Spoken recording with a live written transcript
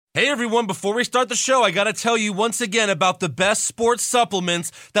Hey everyone, before we start the show, I gotta tell you once again about the best sports supplements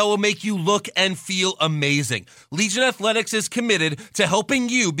that will make you look and feel amazing. Legion Athletics is committed to helping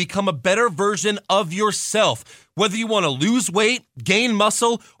you become a better version of yourself. Whether you want to lose weight, gain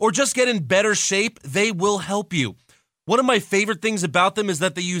muscle, or just get in better shape, they will help you. One of my favorite things about them is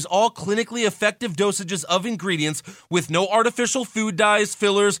that they use all clinically effective dosages of ingredients with no artificial food dyes,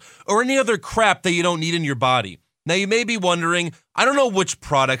 fillers, or any other crap that you don't need in your body. Now, you may be wondering, I don't know which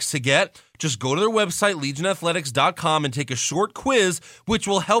products to get. Just go to their website, legionathletics.com, and take a short quiz, which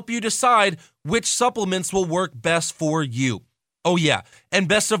will help you decide which supplements will work best for you. Oh, yeah, and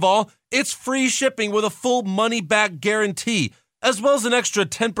best of all, it's free shipping with a full money-back guarantee, as well as an extra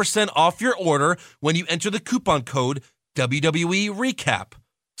 10% off your order when you enter the coupon code WWE Recap.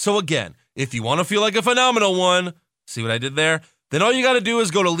 So again, if you want to feel like a phenomenal one, see what I did there? Then all you got to do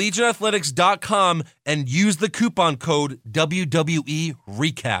is go to legionathletics.com and use the coupon code WWE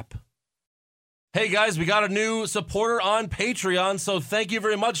Recap. Hey guys, we got a new supporter on Patreon, so thank you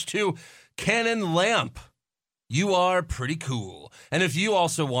very much to Canon Lamp. You are pretty cool. And if you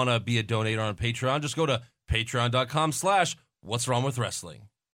also want to be a donator on Patreon, just go to patreon.com/What's Wrong With Wrestling.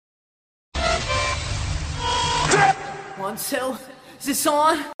 1, 2, is this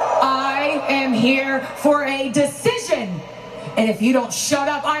on? I am here for a decision. And if you don't shut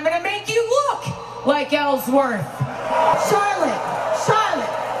up, I'm going to make you look like Ellsworth. Charlotte,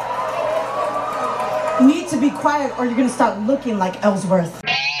 you need to be quiet or you're going to start looking like Ellsworth.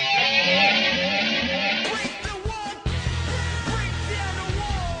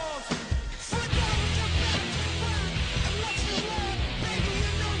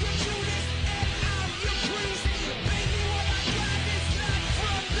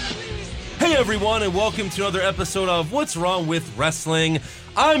 Hey everyone, and welcome to another episode of What's Wrong With Wrestling.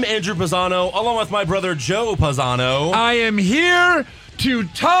 I'm Andrew Pisano, along with my brother Joe Pisano. I am here to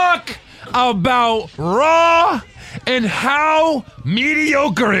talk about Raw and how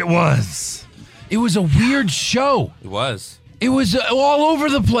mediocre it was. It was a weird show. It was. It was all over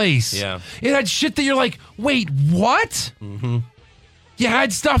the place. Yeah. It had shit that you're like, wait, what? Mm-hmm. You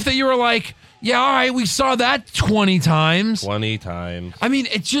had stuff that you were like, yeah, all right, we saw that 20 times. 20 times. I mean,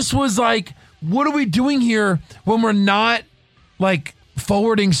 it just was like, what are we doing here when we're not, like,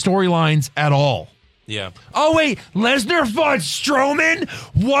 forwarding storylines at all? Yeah. Oh, wait, Lesnar fought Strowman?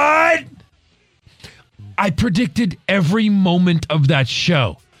 What? I predicted every moment of that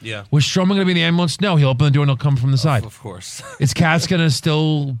show. Yeah. Was Strowman going to be in the ambulance? No, he'll open the door and he'll come from the side. Of course. Is Cass going to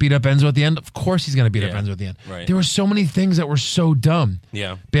still beat up Enzo at the end? Of course he's going to beat up Enzo at the end. Right. There were so many things that were so dumb.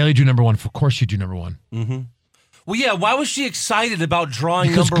 Yeah. Bayley drew number one. Of course you drew number one. Mm-hmm. Well, yeah, why was she excited about drawing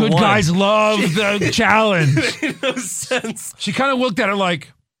because number one? Because good guys love the challenge. It made no sense. She kind of looked at her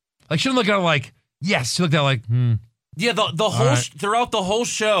like she didn't look at her like, yes. She looked at her like, Yeah, the whole right. Throughout the whole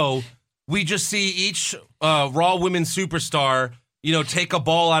show, we just see each Raw Women's Superstar, take a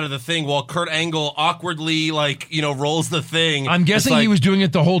ball out of the thing while Kurt Angle awkwardly, rolls the thing. I'm guessing he was doing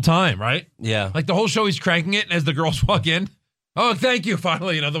it the whole time, right? Yeah. Like the whole show he's cranking it, and as the girls walk in, oh, thank you,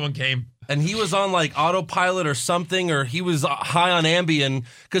 finally another one came. And he was on autopilot or something, or he was high on Ambien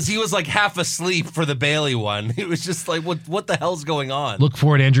because he was half asleep for the Bayley one. It was just like, what the hell's going on? Look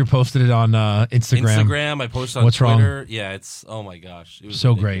for it. Andrew posted it on Instagram. I posted on What's Twitter. Wrong? Yeah, it's, oh my gosh. It was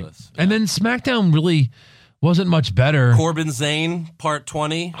so ridiculous. Great. Yeah. And then SmackDown really wasn't much better. Corbin Zayn, part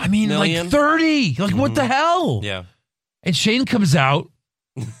 20. I mean, million. 30. What the hell? Yeah. And Shane comes out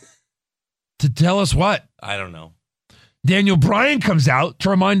to tell us what? I don't know. Daniel Bryan comes out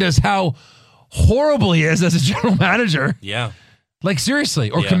to remind us how horrible he is as a general manager. Yeah. Seriously.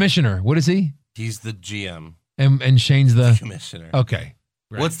 Or commissioner. What is he? He's the GM. And Shane's the commissioner. Okay.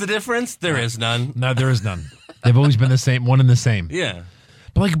 Right. What's the difference? There is none. No, there is none. They've always been the same, one and the same. Yeah.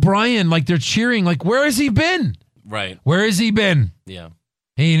 But Bryan, they're cheering. Where has he been? Right. Where has he been? Yeah.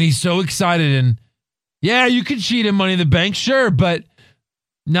 And he's so excited. And yeah, you could cheat in Money in the Bank, sure, but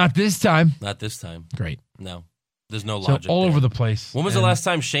not this time. Not this time. Great. No. There's no logic. All there. over the place. When was the last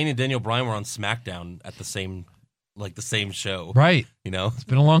time Shane and Daniel Bryan were on SmackDown at the same show? Right. It's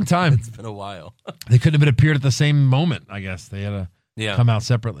been a long time. It's been a while. They couldn't have appeared at the same moment, I guess. They had to come out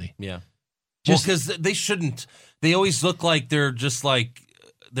separately. Yeah. Because they shouldn't. They always look like they're just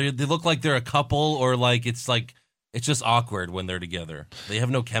they look like they're a couple, or it's just awkward when they're together. They have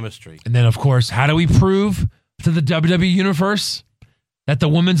no chemistry. And then, of course, how do we prove to the WWE Universe that the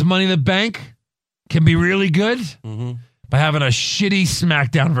women's Money in the Bank can be really good? Mm-hmm. By having a shitty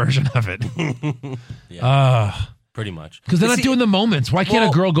SmackDown version of it. Pretty much. Because they're not doing the moments. Why can't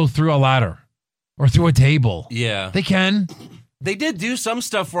a girl go through a ladder or through a table? Yeah. They can. They did do some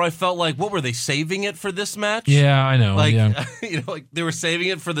stuff where I felt like, what were they saving it for this match? Yeah, I know. Like, yeah. like they were saving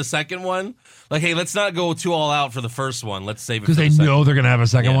it for the second one. Like, hey, let's not go too all out for the first one. Let's save it Because for they the second. know they're going to have a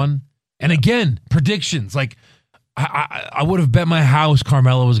second one. And again, predictions. Like, I would have bet my house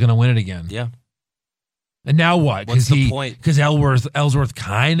Carmella was going to win it again. Yeah. And now what? What's the point? Because Ellsworth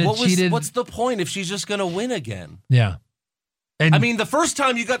kind of cheated. What's the point if she's just going to win again? Yeah. And I mean, the first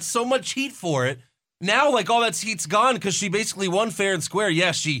time you got so much heat for it. Now, like, all that heat's gone because she basically won fair and square.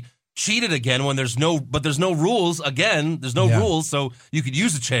 Yes, she cheated again when there's no rules. Again, there's no rules, so you could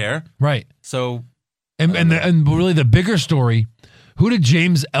use a chair. Right. So, and really the bigger story, who did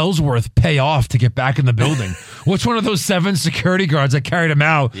James Ellsworth pay off to get back in the building? Which one of those 7 security guards that carried him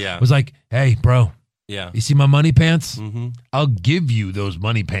out was like, hey, bro, you see my money pants? Mm-hmm. I'll give you those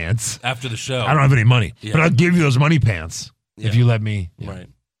money pants. After the show. I don't have any money, but I'll give you those money pants if you let me. Yeah. Right.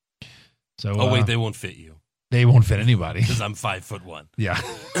 So, wait, they won't fit you. They won't fit anybody. Because I'm 5'1". Yeah.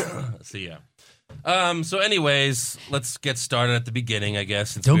 So, yeah. So, anyways, let's get started at the beginning, I guess.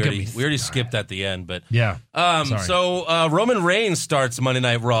 Since Don't we get already, me we already skipped at the end, but yeah. Sorry. So Roman Reigns starts Monday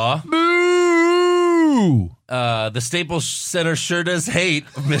Night Raw. Boo! The Staples Center sure does hate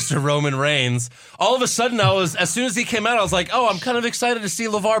Mr. Roman Reigns. All of a sudden, as soon as he came out, I was like, oh, I'm kind of excited to see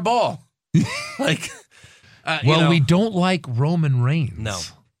LeVar Ball. Like, well, we don't like Roman Reigns. No.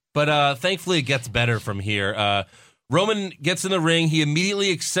 But thankfully, it gets better from here. Roman gets in the ring. He immediately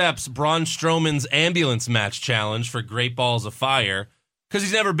accepts Braun Strowman's ambulance match challenge for Great Balls of Fire because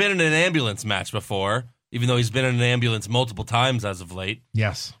he's never been in an ambulance match before, even though he's been in an ambulance multiple times as of late.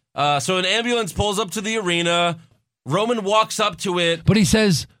 Yes. So an ambulance pulls up to the arena. Roman walks up to it. But he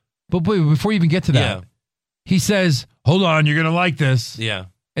says, but wait, before you even get to that, he says, hold on, you're going to like this. Yeah.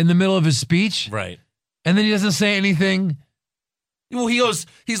 In the middle of his speech. Right. And then he doesn't say anything. Well,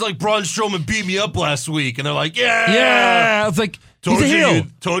 he's like, Braun Strowman beat me up last week. And they're like, yeah. Yeah. It's like, he's a heel.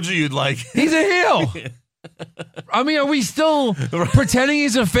 Told you you'd like it. He's a heel. I mean, are we still pretending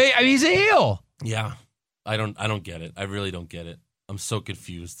he's a face? I mean, he's a heel. Yeah. I don't get it. I really don't get it. I'm so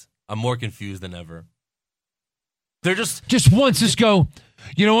confused. I'm more confused than ever. They're just once, just go,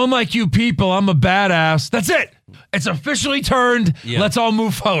 unlike you people, I'm a badass. That's it. It's officially turned. Yeah. Let's all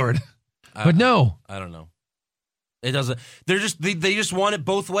move forward. But no. I don't know. It doesn't. They just want it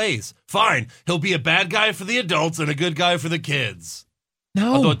both ways. Fine. He'll be a bad guy for the adults and a good guy for the kids.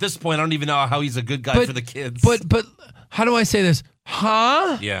 No. Although at this point, I don't even know how he's a good guy for the kids. But how do I say this?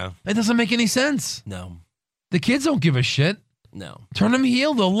 Huh? Yeah. It doesn't make any sense. No. The kids don't give a shit. No. Turn them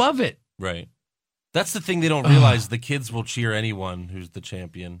heel. They'll love it. Right. That's the thing they don't realize. The kids will cheer anyone who's the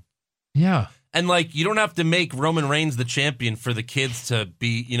champion. Yeah. And, like, you don't have to make Roman Reigns the champion for the kids to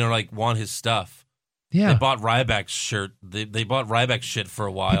be, want his stuff. Yeah. They bought Ryback's shirt. They bought Ryback's shit for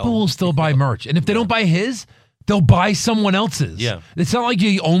a while. People will still buy merch. And if they don't buy his, they'll buy someone else's. Yeah. It's not like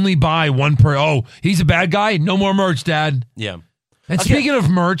you only buy one per, he's a bad guy? No more merch, Dad. Yeah. And speaking of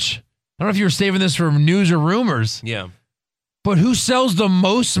merch, I don't know if you were saving this for news or rumors. Yeah. But who sells the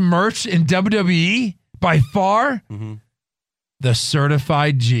most merch in WWE by far? Mm-hmm. The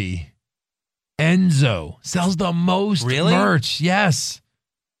Certified G. Enzo sells the most merch. Yes.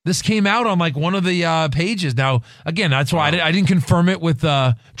 This came out on like one of the pages. Now, again, that's why I didn't confirm it with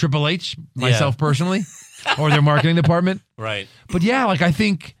Triple H myself personally or their marketing department. Right. But yeah, like I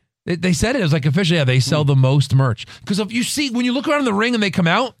think they said it was like officially, they sell the most merch. Because if you see, when you look around the ring and they come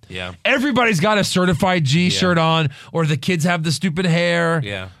out, everybody's got a Certified G shirt on, or the kids have the stupid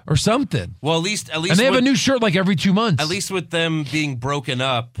hair or something. Well, at least. And they have a new shirt like every 2 months. At least with them being broken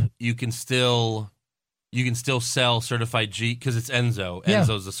up, you can still sell Certified G because it's Enzo. Yeah.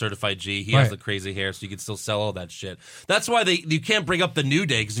 Enzo's a Certified G. He has the crazy hair, so you can still sell all that shit. That's why you can't bring up the New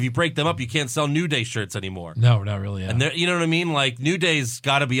Day, because if you break them up, you can't sell New Day shirts anymore. No, not really. Yeah. And you know what I mean? Like, New Day's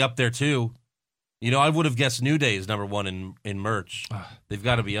got to be up there too. I would have guessed New Day is number one in merch. They've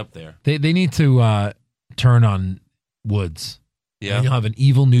got to be up there. They need to turn on Woods. Yeah, and you'll have an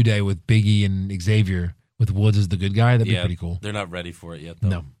evil New Day with Big E and Xavier, with Woods as the good guy. That'd be pretty cool. They're not ready for it yet, though.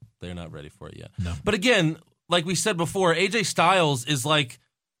 No. They're not ready for it yet. No. But again, like we said before, AJ Styles is like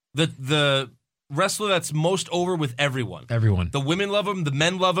the wrestler that's most over with everyone. Everyone. The women love him. The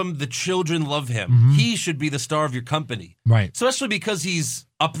men love him. The children love him. Mm-hmm. He should be the star of your company. Right. Especially because he's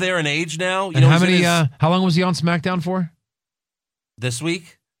up there in age now. And how many? How long was he on SmackDown for? This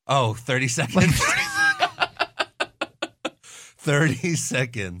week? 30 seconds. 30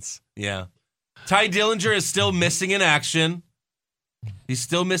 seconds. Yeah. Ty Dillinger is still missing in action. He's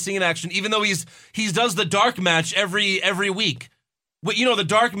still missing in action, even though he does the dark match every week. But the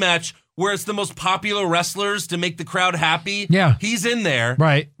dark match where it's the most popular wrestlers to make the crowd happy. Yeah, he's in there,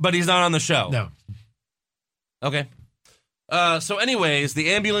 right? But he's not on the show. No. Okay. So anyways,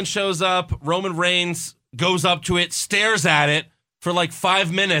 the ambulance shows up. Roman Reigns goes up to it, stares at it for like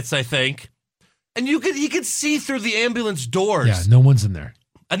 5 minutes, I think. And he could see through the ambulance doors. Yeah, no one's in there.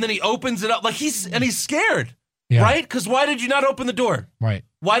 And then he opens it up like he's scared. Yeah. Right? Because why did you not open the door? Right.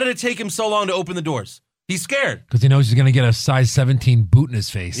 Why did it take him so long to open the doors? He's scared. Because he knows he's going to get a size 17 boot in his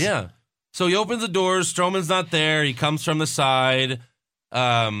face. Yeah. So he opens the doors. Strowman's not there. He comes from the side.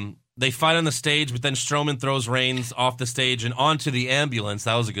 They fight on the stage, but then Strowman throws Reigns off the stage and onto the ambulance.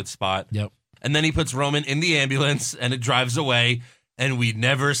 That was a good spot. Yep. And then he puts Roman in the ambulance, and it drives away, and we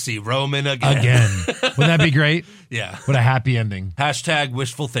never see Roman again. Wouldn't that be great? Yeah. What a happy ending. Hashtag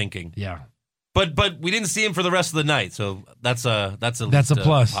wishful thinking. Yeah. But we didn't see him for the rest of the night, so that's a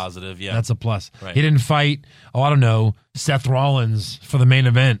plus. Positive. Yeah, That's a plus. Right. He didn't fight, I don't know, Seth Rollins for the main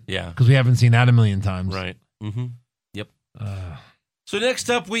event. Yeah. Because we haven't seen that a million times. Right. Mm-hmm. Yep. So next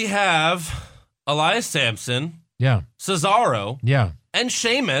up we have Elias Sampson, Yeah. Cesaro, Yeah. and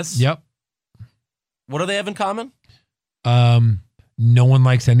Sheamus. Yep. What do they have in common? No one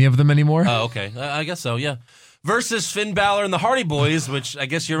likes any of them anymore. Oh, okay. I guess so, yeah. Versus Finn Balor and the Hardy Boys, which I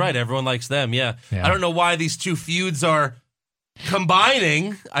guess you're right. Everyone likes them, yeah. I don't know why these two feuds are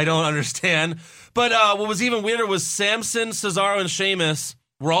combining. I don't understand. But what was even weirder was Samson, Cesaro, and Sheamus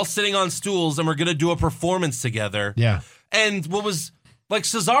were all sitting on stools and we're going to do a performance together. Yeah. And what was, like,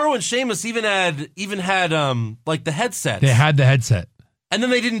 Cesaro and Sheamus even had like, the headsets. They had the headset. And then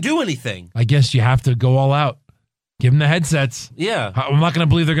they didn't do anything. I guess you have to go all out. Give them the headsets. Yeah. I'm not going to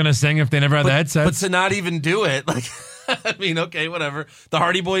believe they're going to sing if they never had the headsets. But to not even do it, like, I mean, okay, whatever. The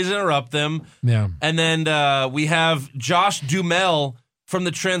Hardy Boys interrupt them. Yeah. And then we have Josh Duhamel from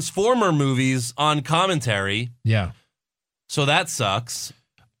the Transformer movies on commentary. Yeah. So that sucks.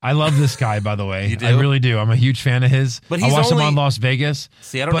 I love this guy, by the way. You do? I really do. I'm a huge fan of his. But I he's watched him only- on Las Vegas.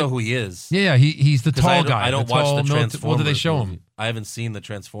 See, I don't know who he is. Yeah, he's the 'Cause tall guy. I don't the watch tall the Transformers. What did they show movie. him? I haven't seen the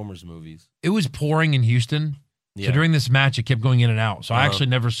Transformers movies. It was pouring in Houston. Yeah. So during this match, it kept going in and out. So I actually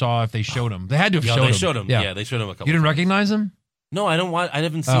never saw if they showed him. They had to have Yeah, showed they him. showed him. Yeah, they showed him a couple You didn't times. recognize him? No, I don't want. I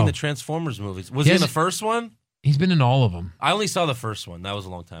haven't seen Oh. the Transformers movies. Was he in the first one? He's been in all of them. I only saw the first one. That was a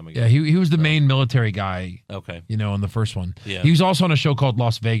long time ago. Yeah, he was the main military guy, Okay. in the first one. Yeah. He was also on a show called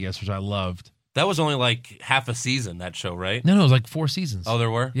Las Vegas, which I loved. That was only like half a season, that show, right? No, it was like 4 seasons. Oh,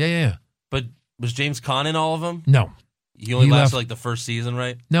 there were? Yeah. But was James Caan in all of them? No. He only He lasted left. like the first season,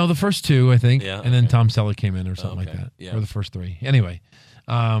 right? No, the first 2, I think. Yeah, and then okay. Tom Selleck came in or something like Okay, that. yeah. Or the first 3. Anyway.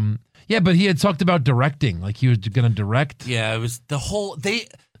 Yeah, but he had talked about directing. Like he was going to direct. Yeah, it was the whole they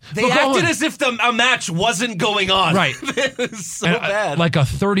But go acted on. as if a match wasn't going on. Right. It was so And, bad. Like a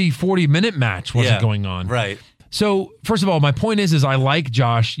 30, 40-minute match wasn't Yeah, going on. Right. So, first of all, my point is I like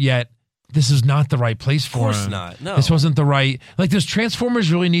Josh, yet this is not the right place for him. Of course not. No. This wasn't the right... Like, does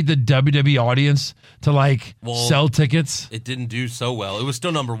Transformers really need the WWE audience to, like, sell tickets? It didn't do so well. It was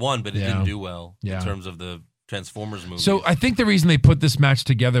still number 1, but it Yeah. didn't do well Yeah. in terms of the Transformers movie. So I think the reason they put this match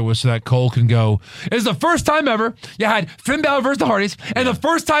together was so that Cole can go, it's the first time ever you had Finn Balor versus the Hardys, and the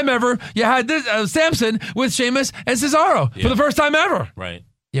first time ever you had this Samson with Sheamus and Cesaro for the first time ever. Right.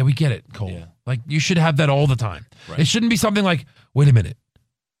 Yeah, we get it, Cole. Yeah. Like, you should have that all the time. Right. It shouldn't be something like, wait a minute.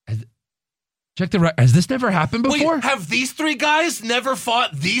 Has this never happened before? Wait, have these 3 guys never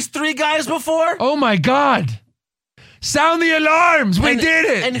fought these 3 guys before? Oh my God. Sound the alarms. We did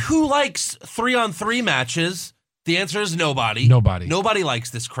it. And who likes 3-on-3 matches? The answer is nobody. Nobody. Nobody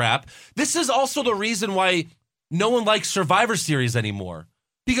likes this crap. This is also the reason why no one likes Survivor Series anymore.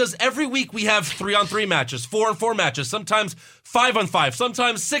 Because every week we have 3-on-3 matches, 4-on-4 matches, sometimes 5-on-5,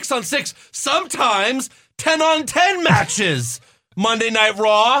 sometimes 6-on-6, sometimes 10-on-10 matches. Monday Night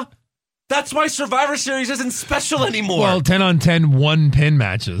Raw. That's why Survivor Series isn't special anymore. Well, 10-on-10 one-pin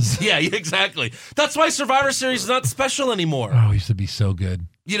matches. Yeah, exactly. That's why Survivor Series is not special anymore. Oh, it used to be so good.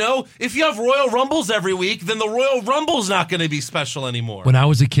 You know, if you have Royal Rumbles every week, then the Royal Rumble's not going to be special anymore. When I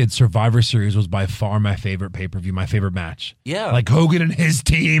was a kid, Survivor Series was by far my favorite pay-per-view, my favorite match. Yeah. Like Hogan and his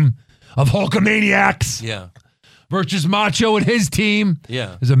team of Hulkamaniacs Yeah. versus Macho and his team.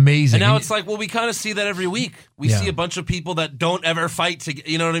 Yeah. It was amazing. And now it's like, well, we kind of see that every week. We Yeah. see a bunch of people that don't ever fight together.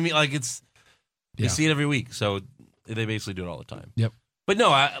 You know what I mean? Like, we see it every week. So they basically do it all the time. Yep. But no,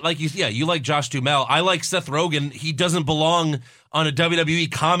 you like Josh Duhamel. I like Seth Rogen. He doesn't belong on a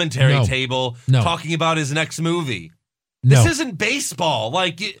WWE commentary table talking about his next movie. This isn't baseball.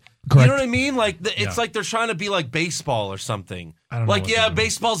 Like, you know what I mean? Like, it's like they're trying to be like baseball or something. I don't know like, what yeah, they're doing.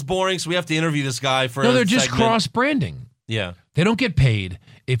 baseball's boring, so we have to interview this guy for No, a they're just segment. cross-branding. Yeah. They don't get paid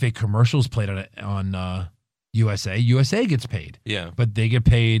if a commercial's played on USA. USA gets paid. Yeah. But they get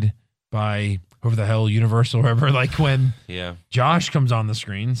paid by whoever the hell, Universal or whatever, like when Yeah. Josh comes on the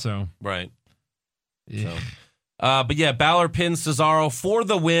screen. So, Right. yeah. But yeah, Balor pins Cesaro for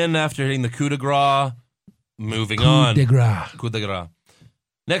the win after hitting the coup de grace. Moving on. Coup de grace. Coup de grace.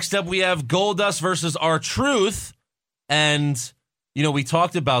 Next up, we have Goldust versus R-Truth. And, you know, we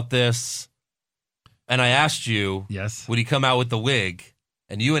talked about this, and I asked you, Yes. would he come out with the wig?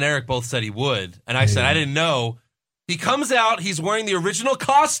 And you and Eric both said he would. And I said, I didn't know. He comes out, he's wearing the original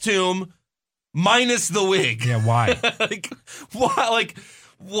costume minus the wig. Yeah, why? Like, why? Like,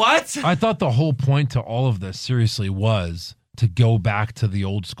 what? I thought the whole point to all of this, seriously, was to go back to the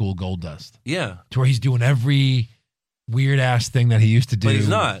old school Goldust. Yeah. To where he's doing every weird ass thing that he used to do. But he's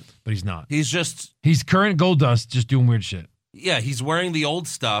not. But he's not. He's current Goldust, just doing weird shit. Yeah, he's wearing the old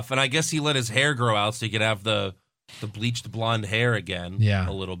stuff, and I guess he let his hair grow out so he could have the bleached blonde hair again. Yeah.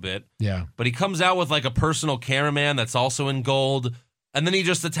 A little bit. Yeah. But he comes out with like a personal cameraman that's also in gold, and then he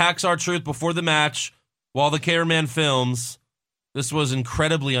just attacks R-Truth before the match while the cameraman films. This was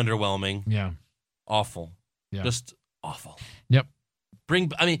incredibly underwhelming. Yeah. Awful. Yeah. Just awful. Yep. Bring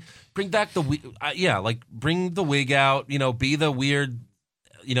back the wig. Bring the wig out. You know, be the weird,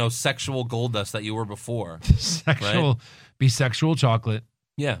 you know, sexual Goldust that you were before. Be sexual chocolate.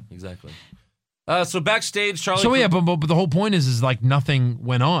 Yeah, exactly. So backstage, Charlie. So yeah, but the whole point is like nothing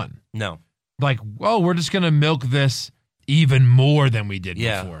went on. No. Like, oh, we're just gonna milk this even more than we did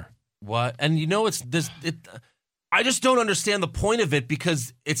before. What? And you know, I just don't understand the point of it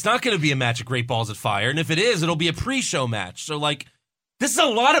because it's not going to be a match of Great Balls of Fire, and if it is, it'll be a pre-show match. So like, this is a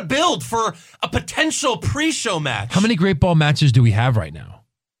lot of build for a potential pre-show match. How many Great Ball matches do we have right now?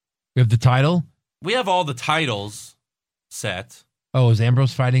 We have the title. We have all the titles set. Oh, is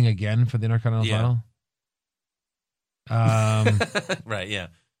Ambrose fighting again for the Intercontinental title? Right, yeah.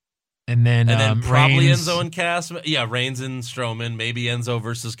 And then probably Reigns, Enzo and Cass. Yeah, Reigns and Strowman. Maybe Enzo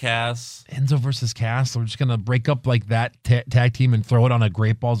versus Cass. Enzo versus Cass. So we're just going to break up like that tag team and throw it on a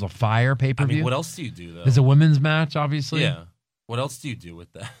Great Balls of Fire pay-per-view? I mean, what else do you do, though? There's a women's match, obviously. Yeah. What else do you do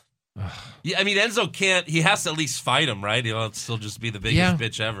with that? Yeah, I mean, Enzo can't. He has to at least fight him, right? He'll still just be the biggest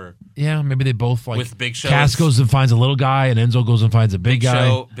bitch ever. Yeah, maybe they both like. With Big Show. Cass goes and finds a little guy, and Enzo goes and finds a big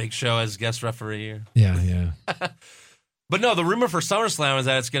guy. Big Show as guest referee here. Yeah. But no, the rumor for SummerSlam is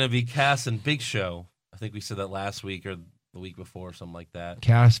that it's going to be Cass and Big Show. I think we said that last week or the week before, or something like that.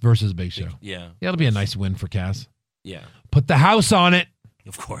 Cass versus Big Show. Yeah, it'll be a nice win for Cass. Yeah. Put the house on it.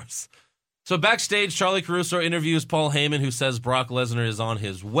 Of course. So backstage, Charlie Caruso interviews Paul Heyman, who says Brock Lesnar is on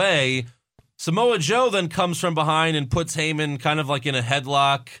his way. Samoa Joe then comes from behind and puts Heyman kind of like in a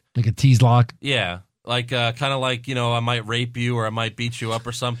headlock. Like a tease lock. Yeah. Like, kind of like, you know, I might rape you or I might beat you up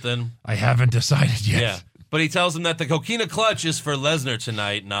or something. I haven't decided yet. Yeah. But he tells him that the Coquina Clutch is for Lesnar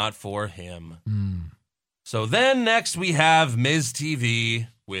tonight, not for him. So then next we have Miz TV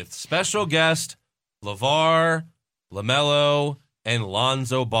with special guest LeVar, LaMelo, and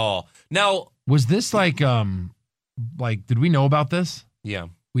Lonzo Ball. Now, was this like did we know about this? Yeah.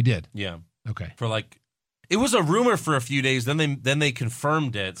 We did. Yeah. Okay. For like, it was a rumor for a few days. Then they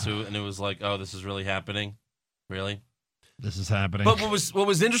confirmed it. So and it was like, oh, this is really happening. Really? This is happening. But what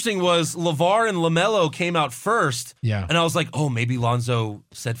was interesting was LeVar and LaMelo came out first. Yeah. And I was like, oh, maybe Lonzo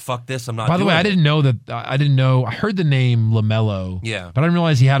said, fuck this. I'm not By the way, doing I it. didn't know that. I didn't know. I heard the name LaMelo. Yeah. But I didn't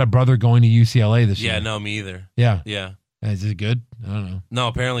realize he had a brother going to UCLA this year. Yeah, no, me either. Yeah. Yeah. Is it good? I don't know. No,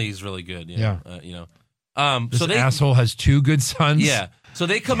 apparently he's really good. Yeah. You know. This so they asshole has two good sons. Yeah. So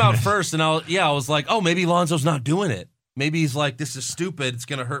they come out first, and I was like, oh, maybe Lonzo's not doing it. Maybe he's like, this is stupid. It's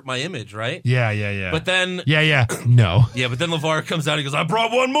gonna hurt my image, right? Yeah. But then, no. Yeah, but then LeVar comes out. He goes, I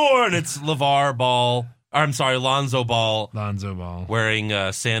brought one more, and it's Lonzo Ball. Lonzo Ball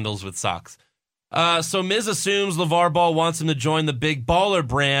wearing sandals with socks. So Miz assumes LeVar Ball wants him to join the Big Baller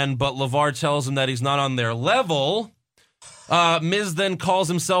brand, but LeVar tells him that he's not on their level. Miz then calls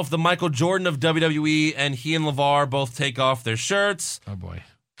himself the Michael Jordan of WWE, and he and LeVar both take off their shirts. Oh, boy.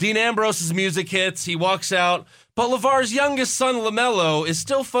 Dean Ambrose's music hits. He walks out, but LeVar's youngest son, LaMelo, is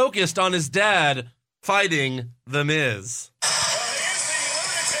still focused on his dad fighting The Miz.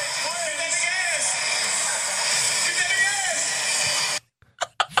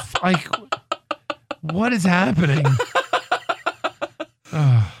 Like, what is happening?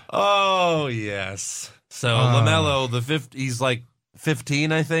 Oh, yes. So LaMelo, he's like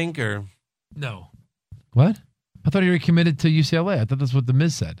 15, I think, or no. What? I thought he already committed to UCLA. I thought that's what The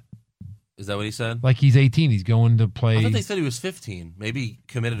Miz said. Is that what he said? Like he's 18. He's going to play. I thought they said he was 15. Maybe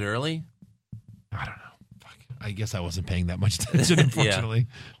committed early. I don't know. Fuck. I guess I wasn't paying that much attention, unfortunately.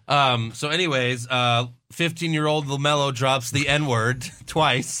 So anyways, 15-year-old LaMelo drops the N-word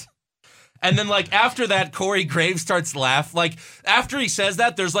twice. And then, like, after that, Corey Graves starts laugh. Like, after he says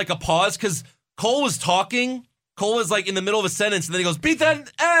that, there's, like, a pause because Cole was talking. Cole is like in the middle of a sentence, and then he goes, beat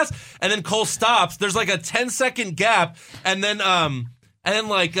that ass, and then Cole stops. There's like a 10-second gap, and then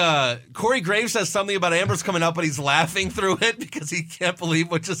Corey Graves says something about Ambrose coming up, but he's laughing through it because he can't believe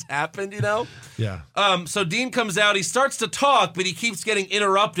what just happened, you know? Yeah. So Dean comes out, he starts to talk, but he keeps getting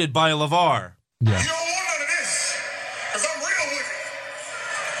interrupted by LeVar. Yeah. You don't want none of this, because I'm real with it.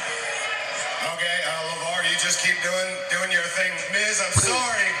 Okay, LeVar, you just keep doing your thing. Miz, I'm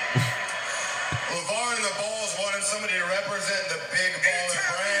sorry. LeVar and the Balls wanted somebody to represent the big baller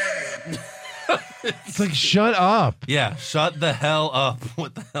brand. It's like, shut up. Yeah, shut the hell up.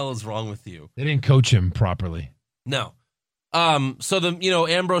 What the hell is wrong with you? They didn't coach him properly. No. So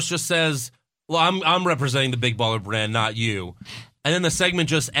Ambrose just says, well, I'm representing the big baller brand, not you. And then the segment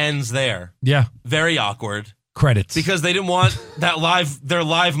just ends there. Yeah. Very awkward. Credits. Because they didn't want their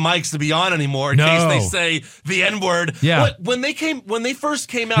live mics to be on anymore in case they say the N-word. Yeah. But when they first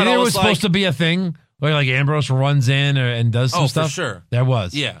came out, You think I it was was supposed to be a thing where like Ambrose runs in and does some stuff? For sure. There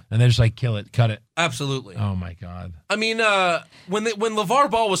was. Yeah. And they're just like, kill it, cut it. Absolutely. Oh my God. I mean, when LeVar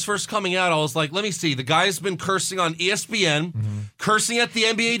Ball was first coming out, I was like, let me see. The guy's been cursing on ESPN, cursing at the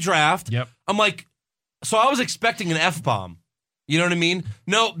NBA draft. Yep. I'm like, so I was expecting an F-bomb. You know what I mean?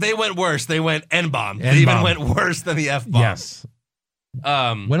 No, they went worse. They went N-bomb. They even went worse than the F-bomb. Yes. Went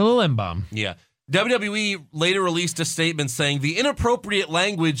a little N-bomb. Yeah. WWE later released a statement saying the inappropriate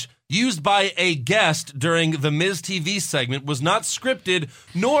language used by a guest during the Miz TV segment was not scripted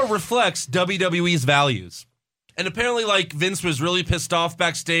nor reflects WWE's values. And apparently, like, Vince was really pissed off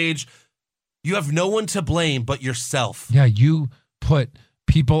backstage. You have no one to blame but yourself. Yeah, you put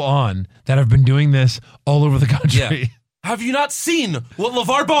people on that have been doing this all over the country. Yeah. Have you not seen what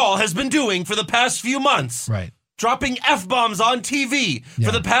LeVar Ball has been doing for the past few months? Right. Dropping F-bombs on TV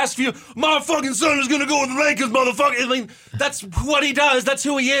for the past few... My fucking son is going to go with the Lakers, motherfucker. I mean, that's what he does. That's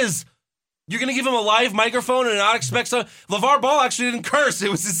who he is. You're going to give him a live microphone and not expect some... LeVar Ball actually didn't curse. It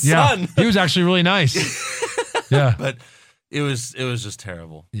was his son. He was actually really nice. Yeah. But it was just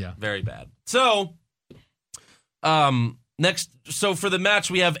terrible. Yeah. Very bad. So, next... So for the match,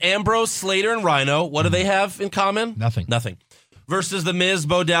 we have Ambrose, Slater, and Rhino. What do they have in common? Nothing. Versus The Miz,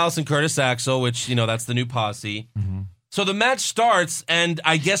 Bo Dallas, and Curtis Axel, which, that's the new posse. Mm-hmm. So the match starts, and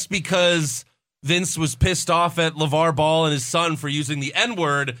I guess because Vince was pissed off at LeVar Ball and his son for using the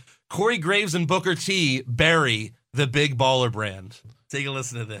N-word, Corey Graves and Booker T bury the Big Baller brand. Take a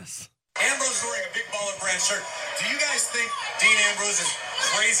listen to this. Ambrose is wearing a big baller brand shirt. Do you guys think Dean Ambrose is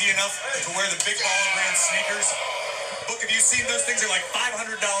crazy enough to wear the big baller brand sneakers? Book, have you seen those things? They're like $500.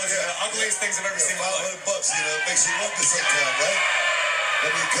 They're the ugliest things I've ever seen in my life. $500, makes you wonder sometimes, right? I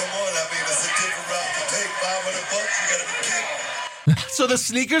mean, come on. I mean, it's a different route to take. $500, you gotta be kidding. So the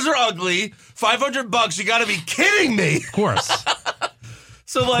sneakers are ugly. $500, you gotta be kidding me. Of course.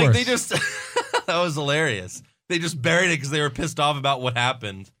 So like they just that was hilarious. They just buried it because they were pissed off about what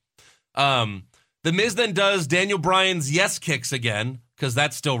happened. The Miz then does Daniel Bryan's yes kicks again because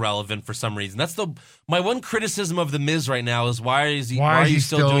that's still relevant for some reason. That's my one criticism of the Miz right now is why are you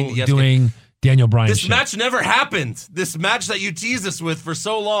still doing the yes kick? Daniel Bryan This shit. match never happened. This match that you teased us with for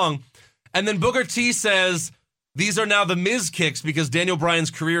so long. And then Booker T says, these are now the Miz kicks because Daniel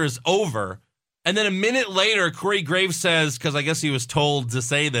Bryan's career is over. And then a minute later, Corey Graves says, because I guess he was told to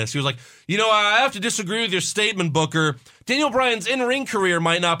say this, he was like, I have to disagree with your statement, Booker. Daniel Bryan's in-ring career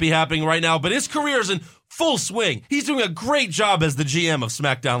might not be happening right now, but his career is in full swing. He's doing a great job as the GM of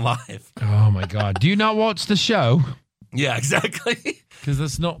SmackDown Live. Oh, my God. Do you not watch the show? Yeah, exactly. Because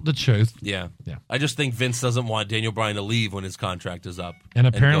that's not the truth. Yeah. I just think Vince doesn't want Daniel Bryan to leave when his contract is up. And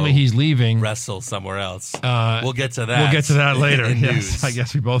apparently go he's leaving. Wrestle somewhere else. We'll get to that. We'll get to that later. in Yes, news. I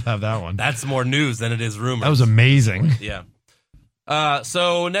guess we both have that one. That's more news than it is rumors. That was amazing. Yeah.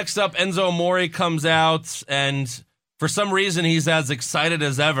 So next up, Enzo Amore comes out, and for some reason he's as excited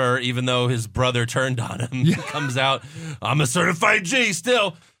as ever, even though his brother turned on him. He comes out, I'm a certified G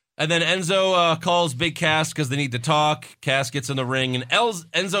still. And then Enzo calls Big Cass because they need to talk. Cass gets in the ring, and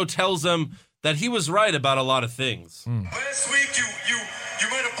Enzo tells him that he was right about a lot of things. Last week, you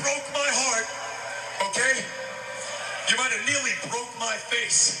might have broke my heart, okay? You might have nearly broke my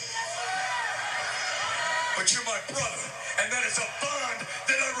face. But you're my brother, and that is a bond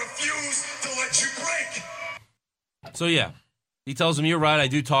that I refuse to let you break. So, yeah, he tells him, you're right, I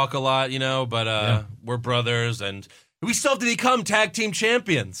do talk a lot, but we're brothers, and we still have to become tag team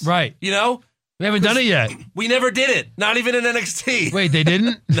champions. Right. We haven't done it yet. We never did it. Not even in NXT. Wait, they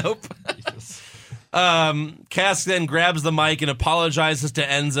didn't? Nope. Cass then grabs the mic and apologizes to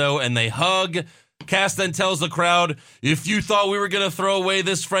Enzo, and they hug. Cass then tells the crowd, if you thought we were going to throw away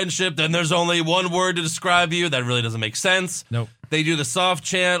this friendship, then there's only one word to describe you. That really doesn't make sense. Nope. They do the soft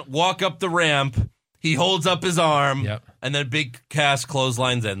chant, walk up the ramp, He holds up his arm, Yep. and then Big Cass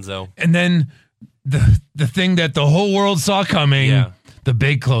clotheslines Enzo. And then the thing that the whole world saw coming, the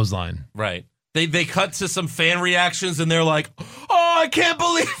big clothesline. Right. They cut to some fan reactions, and they're like, "Oh, I can't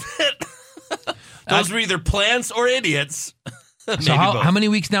believe it." Those were either plants or idiots. So how many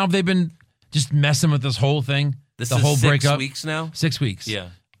weeks now have they been just messing with this whole thing? This the is whole 6 breakup? weeks now? 6 weeks. Yeah.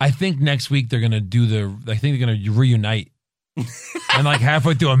 I think next week they're going to I think they're going to reunite. And like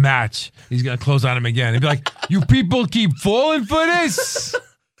halfway through a match, he's going to close on him again. He'd be like, "You people keep falling for this?"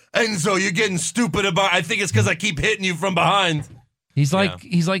 Enzo, you're getting stupid about. I think it's because I keep hitting you from behind. He's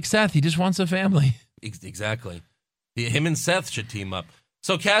like Seth. He just wants a family. Exactly. Him and Seth should team up.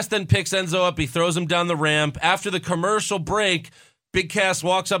 So Cass then picks Enzo up. He throws him down the ramp. After the commercial break, Big Cass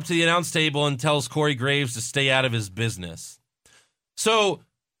walks up to the announce table and tells Corey Graves to stay out of his business. So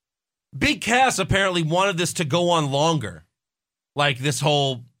Big Cass apparently wanted this to go on longer. Like this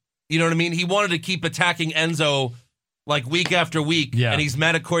whole, you know what I mean? He wanted to keep attacking Enzo like week after week. Yeah. And he's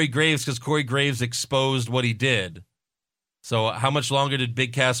mad at Corey Graves because Corey Graves exposed what he did. So how much longer did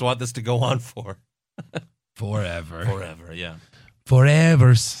Big Cass want this to go on for? Forever. Forever, yeah.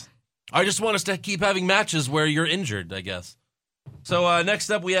 Forevers. I just want us to keep having matches where you're injured, I guess. So next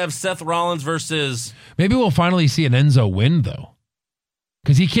up, we have Seth Rollins versus... Maybe we'll finally see an Enzo win, though.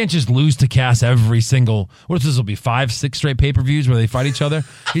 Because he can't just lose to Cass every single... What if this will be 5, 6 straight pay-per-views where they fight each other?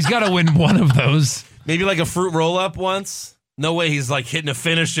 He's got to win one of those. Maybe like a fruit roll-up once? No way he's like hitting a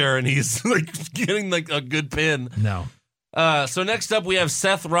finisher and he's like getting like a good pin. No. So next up, we have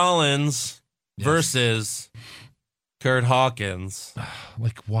Seth Rollins versus Kurt Hawkins.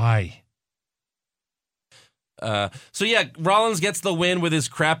 Like, why? So yeah, Rollins gets the win with his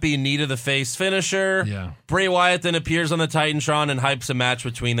crappy knee to the face finisher. Yeah. Bray Wyatt then appears on the Titantron and hypes a match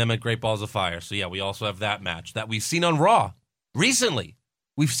between them at Great Balls of Fire. So yeah, we also have that match that we've seen on Raw recently.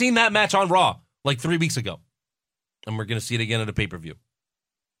 We've seen that match on Raw like 3 weeks ago. And we're going to see it again at a pay-per-view.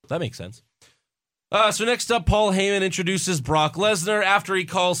 That makes sense. So next up, Paul Heyman introduces Brock Lesnar after he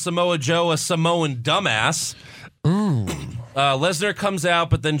calls Samoa Joe a Samoan dumbass. Ooh. Lesnar comes out,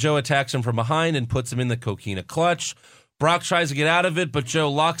 but then Joe attacks him from behind and puts him in the coquina clutch. Brock tries to get out of it, but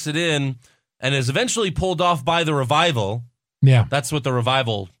Joe locks it in and is eventually pulled off by the Revival. Yeah. That's what the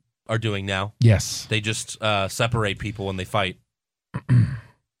Revival are doing now. Yes. They just separate people when they fight.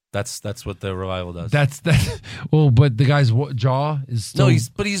 That's what the Revival does. That's. Well, but the guy's jaw is still... No,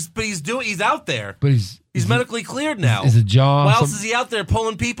 he's out there. But he's medically cleared now. Is a jaw... Why else is he out there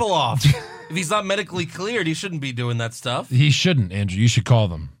pulling people off? If he's not medically cleared, he shouldn't be doing that stuff. He shouldn't, Andrew. You should call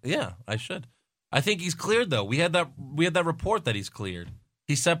them. Yeah, I should. I think he's cleared though. We had that report that he's cleared.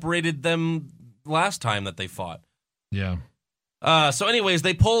 He separated them last time that they fought. Yeah. So anyways,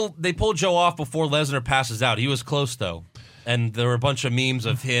 they pull Joe off before Lesnar passes out. He was close though. And there were a bunch of memes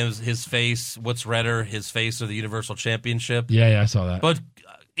of his face, what's redder, his face or the Universal Championship. Yeah, I saw that. But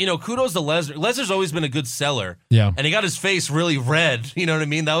kudos to Lesnar. Lesnar's always been a good seller. Yeah. And he got his face really red. You know what I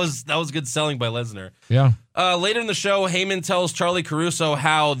mean? That was good selling by Lesnar. Yeah. Later in the show, Heyman tells Charlie Caruso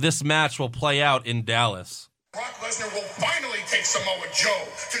how this match will play out in Dallas. Brock Lesnar will finally take Samoa Joe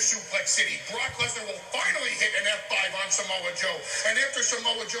to Suplex City. Brock Lesnar will finally hit an F5 on Samoa Joe. And after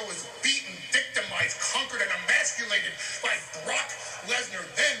Samoa Joe is beaten, victimized, conquered, and emasculated by Brock Lesnar,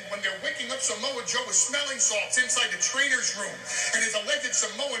 then when they're waking up Samoa Joe with smelling salts inside the trainer's room and his alleged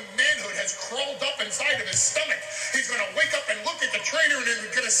Samoan manhood has crawled up inside of his stomach, he's going to wake up and look at the trainer and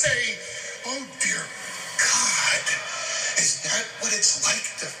he's going to say, "Oh dear God, is that what it's like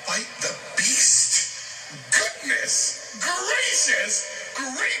to fight the beast? Goodness gracious,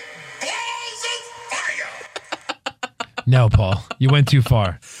 great balls of fire!" No, Paul, you went too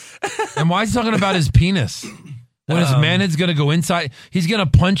far. And why is he talking about his penis? When his manhood's going to go inside, he's going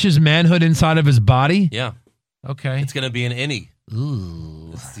to punch his manhood inside of his body? Yeah. Okay. It's going to be an innie.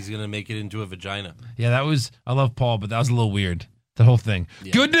 Ooh. He's going to make it into a vagina. Yeah, I love Paul, but that was a little weird. The whole thing.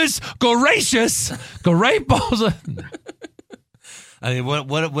 Yeah. Goodness gracious, great balls of... I mean,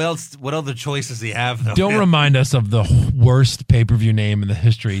 what else? What other choices does he have? Though? Don't remind us of the worst pay-per-view name in the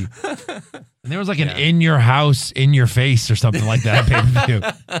history. And there was like an in your house, in your face or something like that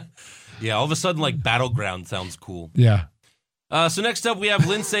pay-per-view. Yeah, all of a sudden, like Battleground sounds cool. Yeah. So next up, we have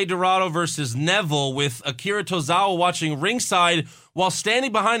Lince Dorado versus Neville with Akira Tozawa watching ringside while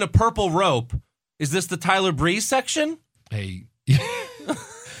standing behind a purple rope. Is this the Tyler Breeze section? Hey, I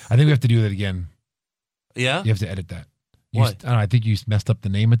think we have to do that again. Yeah? You have to edit that. What? I don't know, I think you messed up the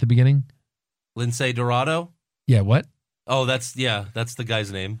name at the beginning. Lince Dorado? Yeah, what? Oh, that's the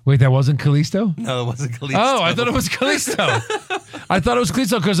guy's name. Wait, that wasn't Kalisto? No, it wasn't Kalisto. Oh, I thought it was Kalisto. I thought it was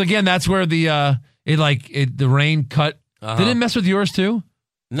Kalisto because again, that's where the rain cut. Did it mess with yours too?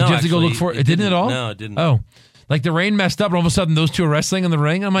 No, Did you have to go look actually, for it? It didn't at all? No, it didn't. Oh. Like the rain messed up, and all of a sudden those two are wrestling in the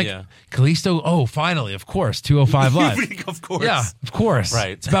ring. I'm like, Yeah. Kalisto, oh, finally, of course, 205 Live. Of course. Yeah, of course.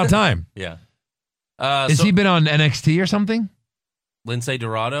 Right. It's about time. Yeah. Has he been on NXT or something? Lindsay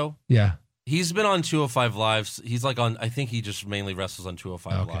Dorado? Yeah. He's been on 205 Live. He's like on, I think he just mainly wrestles on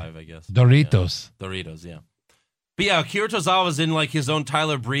 205 Okay. Live, I guess. Doritos. Yeah. Doritos, yeah. But yeah, Akira Tozawa's in like his own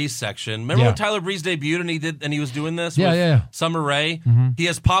Tyler Breeze section. Remember when Tyler Breeze debuted and he was doing this with Summer Rae? Mm-hmm. He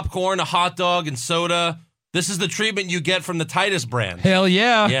has popcorn, a hot dog, and soda. This is the treatment you get from the Titus brand. Hell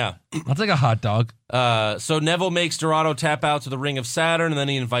yeah. Yeah. I'll take a hot dog. So Neville makes Dorado tap out to the Ring of Saturn, and then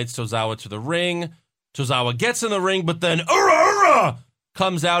he invites Tozawa to the ring. Tozawa gets in the ring, but then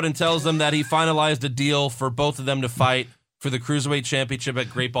comes out and tells them that he finalized a deal for both of them to fight for the Cruiserweight Championship at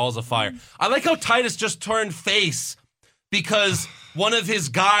Great Balls of Fire. I like how Titus just turned face because one of his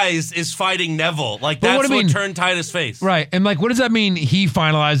guys is fighting Neville. Like, that's what turned Titus face. Right. And, like, what does that mean he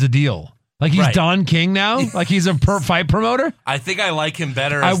finalized the deal? Like, he's Don King now? Like, he's a fight promoter? I think I like him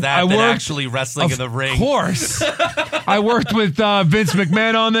better as than actually wrestling in the ring. Of course. I worked with Vince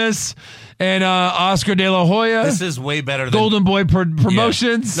McMahon on this and Oscar De La Hoya. This is way better than Golden Boy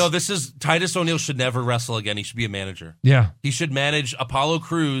Promotions. Yeah. No, this is Titus O'Neil should never wrestle again. He should be a manager. Yeah. He should manage Apollo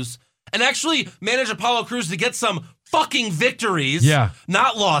Crews and actually manage Apollo Crews to get some fucking victories. Yeah.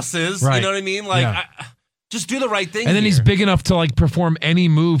 Not losses. Right. You know what I mean? Like, just do the right thing. And then he's big enough to like perform any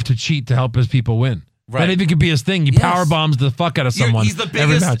move to cheat to help his people win. Right. That even could be his thing. He power bombs the fuck out of someone. He's the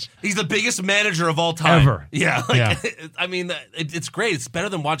biggest. He's the biggest manager of all time. Ever. Yeah. I mean, it's great. It's better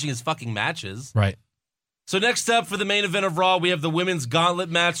than watching his fucking matches. Right. So next up for the main event of Raw, we have the women's gauntlet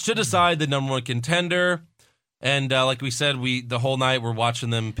match to decide the number one contender. And like we said, the whole night we're watching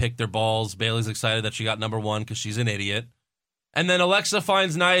them pick their balls. Bayley's excited that she got number one because she's an idiot. And then Alexa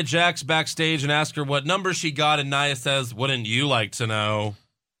finds Nia Jax backstage and asks her what number she got, and Nia says, "Wouldn't you like to know,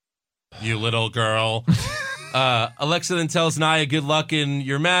 you little girl?" Alexa then tells Nia, "Good luck in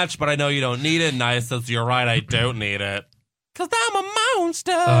your match, but I know you don't need it." And Nia says, "You're right, I don't need it. Because I'm a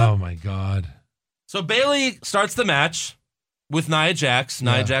monster." Oh, my God. So Bayley starts the match with Nia Jax.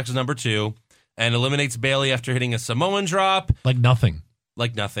 Nia Jax is number 2, and eliminates Bayley after hitting a Samoan drop. Like nothing.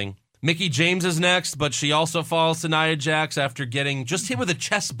 Mickie James is next, but she also falls to Nia Jax after getting just hit with a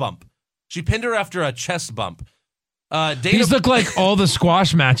chest bump. She pinned her after a chest bump. These look like all the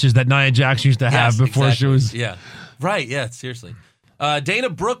squash matches that Nia Jax used to have before she was... Yeah. Right, yeah, seriously.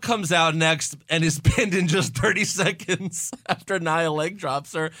 Dana Brooke comes out next and is pinned in just 30 seconds after Nia leg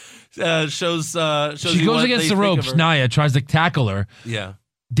drops her. Shows she goes against the ropes. Nia tries to tackle her. Yeah.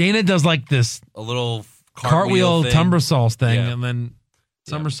 Dana does like this... A little cartwheel tumbersaults thing, and then...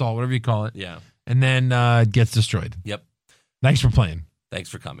 Somersault, whatever you call it. Yeah. And then gets destroyed. Yep. Thanks for playing. Thanks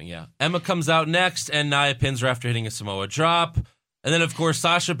for coming, yeah. Emma comes out next, and Nia pins her after hitting a Samoa drop. And then, of course,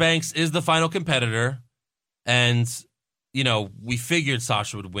 Sasha Banks is the final competitor. And, you know, we figured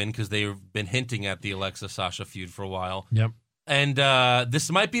Sasha would win because they've been hinting at the Alexa-Sasha feud for a while. Yep. And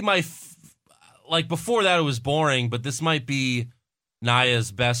this might be my... like, before that, it was boring, but this might be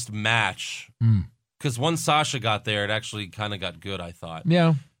Nia's best match. Because once Sasha got there, it actually kind of got good, I thought.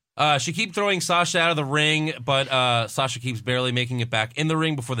 Yeah. She keeps throwing Sasha out of the ring, but Sasha keeps barely making it back in the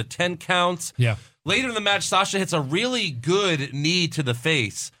ring before the 10 count. Yeah. Later in the match, Sasha hits a really good knee to the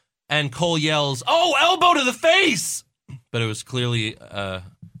face, and Cole yells, "Oh, elbow to the face!" But it was clearly a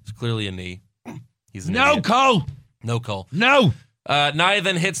knee. He's an idiot. Cole! No, Cole. No! Nia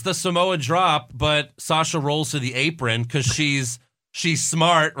then hits the Samoa drop, but Sasha rolls to the apron because she's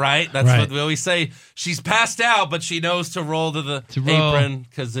smart, right? That's what we always say. She's passed out, but she knows to roll to the apron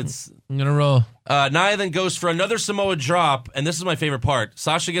because it's... I'm going to roll. Nia then goes for another Samoa drop, and this is my favorite part.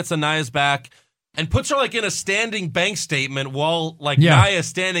 Sasha gets on Nia's back and puts her like in a standing bank statement while Nia's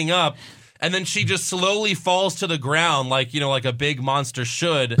standing up, and then she just slowly falls to the ground like a big monster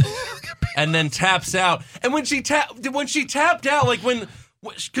should, and then taps out. And when she tapped out, like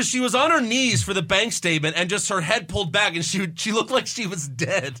because she was on her knees for the bank statement and just her head pulled back and she looked like she was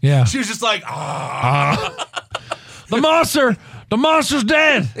dead. Yeah. She was just like, The monster's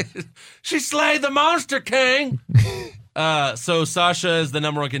dead. She slayed the Monster King. So Sasha is the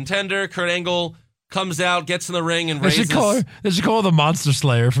number one contender. Kurt Angle comes out, gets in the ring, and raises... They should call her the Monster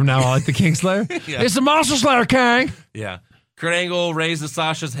Slayer from now on, like the King Slayer. Yeah. It's the Monster Slayer, King. Yeah. Kurt Angle raises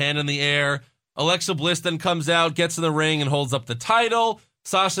Sasha's hand in the air. Alexa Bliss then comes out, gets in the ring, and holds up the title.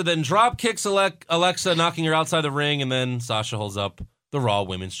 Sasha then drop kicks Alexa, knocking her outside the ring, and then Sasha holds up the Raw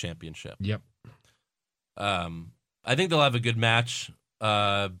Women's Championship. Yep. I think they'll have a good match.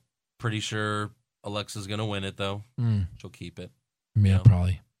 Pretty sure Alexa's going to win it, though. She'll keep it. Yeah,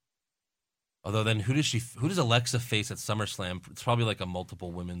 probably. Although then, who does Alexa face at SummerSlam? It's probably like a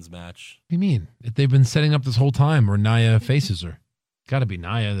multiple women's match. What do you mean? If they've been setting up this whole time where Nia faces her. Got to be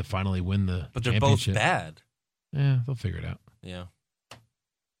Nia to finally win the But they're championship. both bad. Yeah, they'll figure it out. Yeah.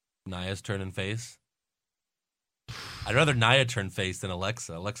 Nia's turning face. I'd rather Nia turn face than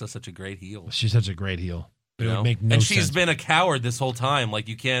Alexa. Alexa's such a great heel. She's such a great heel. It You would know? make no and sense. she's been a coward this whole time. Like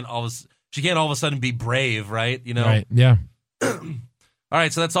she can't all of a sudden be brave, right? You know. Right, yeah. All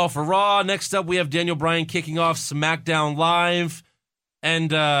right, so that's all for Raw. Next up, we have Daniel Bryan kicking off SmackDown Live.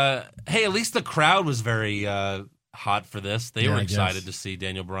 And, hey, at least the crowd was very hot for this. They were excited to see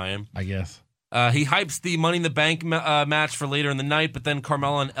Daniel Bryan. I guess. He hypes the Money in the Bank match for later in the night, but then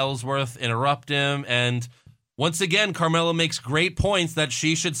Carmella and Ellsworth interrupt him. And once again, Carmella makes great points that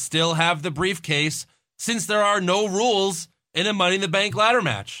she should still have the briefcase since there are no rules in a Money in the Bank ladder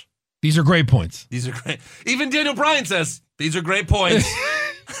match. These are great points. These are great. Even Daniel Bryan says, these are great points.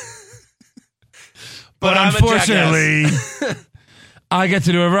 But unfortunately, I get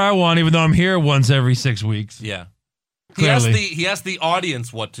to do whatever I want, even though I'm here once every 6 weeks. Yeah. Clearly. He asked the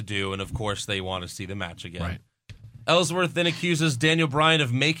audience what to do, and of course they want to see the match again. Right. Ellsworth then accuses Daniel Bryan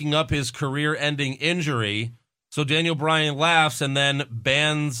of making up his career-ending injury. So Daniel Bryan laughs and then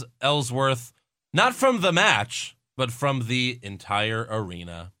bans Ellsworth, not from the match, but from the entire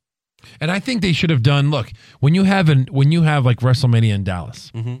arena. And I think they should have done. Look, when you have like WrestleMania in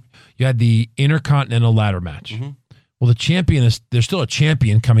Dallas, you had the Intercontinental Ladder match. Well, the champion there's still a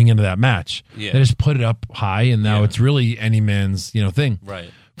champion coming into that match. Yeah. They just put it up high, and now it's really any man's thing.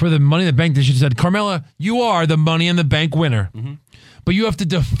 Right. For the Money in the Bank, they should have said, Carmella, you are the Money in the Bank winner, but you have to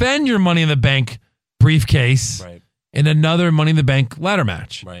defend your Money in the Bank briefcase in another Money in the Bank ladder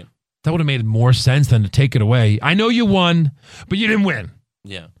match. Right. That would have made more sense than to take it away. I know you won, but you didn't win.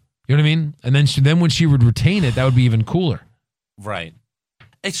 Yeah. You know what I mean? And then when she would retain it, that would be even cooler. Right.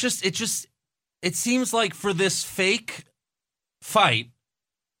 It seems like for this fake fight,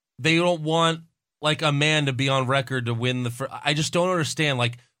 they don't want like a man to be on record to win I just don't understand.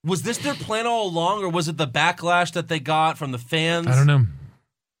 Like, was this their plan all along, or was it the backlash that they got from the fans? I don't know.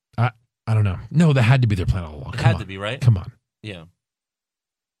 I don't know. No, that had to be their plan all along. It had to be, right? Come on. Yeah.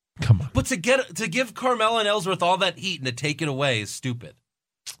 Come on. But to give Carmella and Ellsworth all that heat and to take it away is stupid.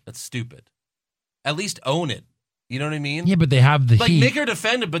 That's stupid. At least own it. You know what I mean? Yeah, but they have the heat. Make her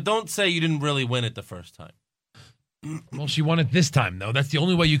defend it, but don't say you didn't really win it the first time. Well, she won it this time, though. That's the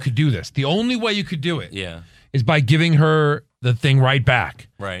only way you could do this. The only way you could do it is by giving her the thing right back.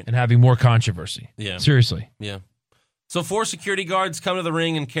 Right. And having more controversy. Yeah. Seriously. Yeah. So 4 security guards come to the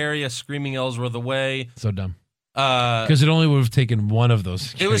ring and carry a screaming Ellsworth away. So dumb. Because it only would have taken one of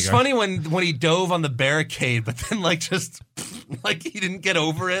those. It was funny when he dove on the barricade, but then just he didn't get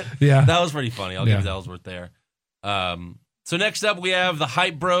over it. Yeah. That was pretty funny. I'll give it to Ellsworth there. So next up, we have the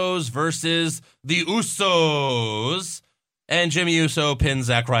Hype Bros versus the Usos. And Jimmy Uso pins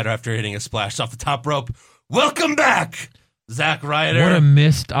Zack Ryder after hitting a splash off the top rope. Welcome back, Zack Ryder. What a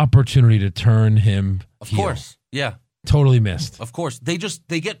missed opportunity to turn him heel. Of course. Yeah. Totally missed. Of course. They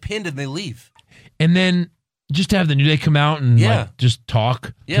get pinned and they leave. And then just to have the New Day come out and just talk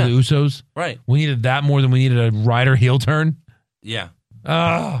to the Usos. Right. We needed that more than we needed a Ryder heel turn. Yeah.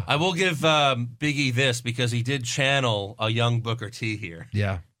 I will give Big E this because he did channel a young Booker T here.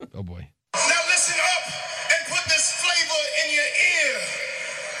 Yeah. Oh, boy. Now listen up and put this flavor in your ear.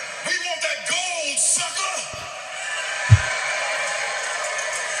 We want that gold, sucker.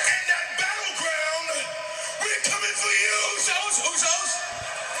 And that battleground, we're coming for you, Usos.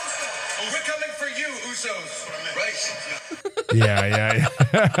 We're coming for you, Usos. Right. Yeah.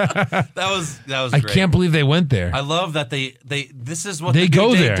 That was great. I can't believe they went there. I love that this is what they the go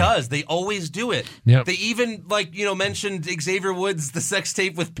New Day there. does. They always do it. Yep. They even mentioned Xavier Woods, the sex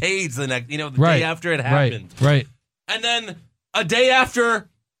tape with Paige the day after it happened. Right. And then a day after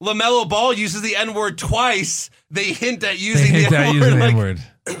LaMelo Ball uses the N-word twice, they hint at using the N-word.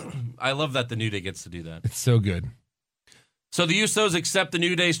 I love that the New Day gets to do that. It's so good. So the Usos accept the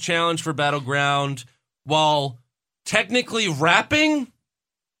New Day's challenge for Battleground while technically rapping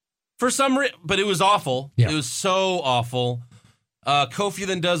for some reason, but it was awful. Yeah. It was so awful. Kofi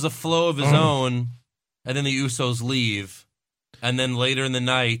then does a flow of his own, and then the Usos leave. And then later in the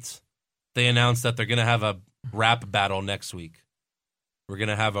night, they announce that they're going to have a rap battle next week. We're going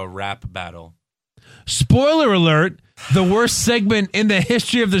to have a rap battle. Spoiler alert, the worst segment in the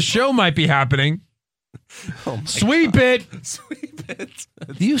history of the show might be happening. Sweep it. Sweep it.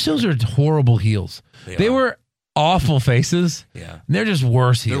 The Usos are horrible heels. They were awful faces. Yeah. And they're just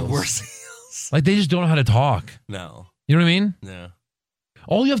worse heels. They're worse heels. Like, they just don't know how to talk. No. You know what I mean? No.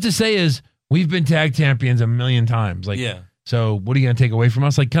 All you have to say is, we've been tag champions a million times. Like, So what are you going to take away from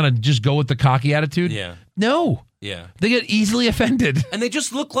us? Like, kind of just go with the cocky attitude? Yeah. No. Yeah. They get easily offended. And they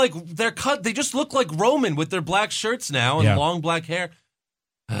just look like they're cut. They just look like Roman with their black shirts now and long black hair.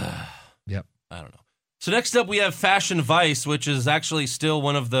 Yep. I don't know. So next up we have Fashion Vice, which is actually still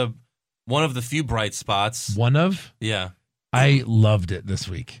one of the few bright spots. One of? Yeah. I loved it this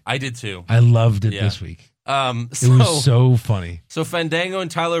week. I did too. I loved it this week. It was so funny. So Fandango and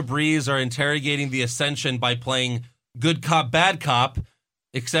Tyler Breeze are interrogating the Ascension by playing good cop, bad cop,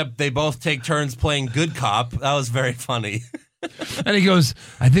 except they both take turns playing good cop. That was very funny. And he goes,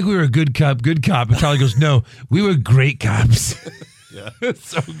 I think we were a good cop. And Tyler goes, no, we were great cops. Yeah. It's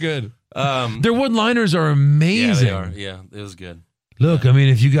so good. Their one-liners are amazing. Yeah, they are. Yeah, it was good. Look, I mean,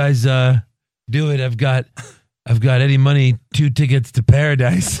 if you guys do it, I've got Eddie Money 2 tickets to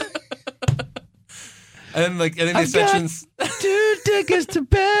paradise. And then the Ascension's 2 tickets to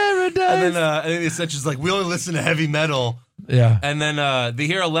paradise. And then the Ascension's like, we only listen to heavy metal. Yeah. And then they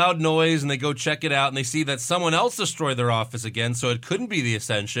hear a loud noise and they go check it out and they see that someone else destroyed their office again, so it couldn't be the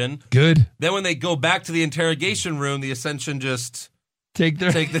Ascension. Good. Then when they go back to the interrogation room, the Ascension just take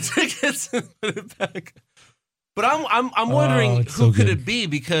the tickets and put it back. But I'm wondering who could it be,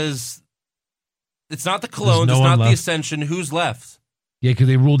 because it's not the Colognes, it's not the Ascension. Who's left? Yeah, because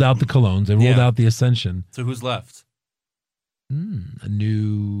they ruled out the Colognes. They ruled out the Ascension. So who's left? A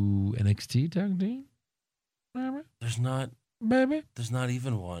new NXT tag team? Maybe? There's not. Maybe? There's not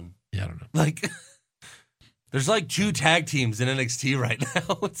even one. Yeah, I don't know. Like, there's like 2 tag teams in NXT right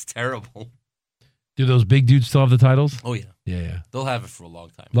now. It's terrible. Do those big dudes still have the titles? Oh, yeah. Yeah. They'll have it for a long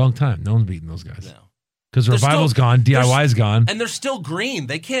time. Long time. No one's beating those guys. No. Because Revival's gone, DIY's gone. And they're still green.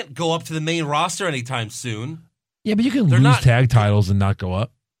 They can't go up to the main roster anytime soon. Yeah, but you can lose tag titles and not go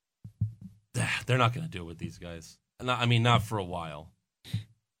up. They're not going to do it with these guys. Not for a while.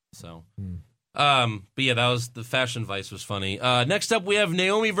 So, but yeah, that was the Fashion Vice was funny. Next up, we have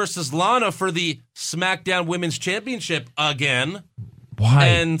Naomi versus Lana for the SmackDown Women's Championship again. Why?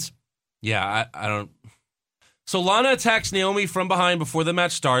 And yeah, I don't. So Lana attacks Naomi from behind before the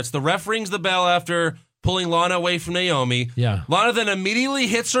match starts. The ref rings the bell after pulling Lana away from Naomi. Yeah. Lana then immediately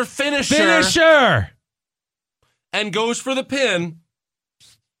hits her finisher. And goes for the pin.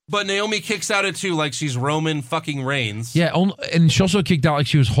 But Naomi kicks out at 2 like she's Roman fucking Reigns. Yeah, and she also kicked out like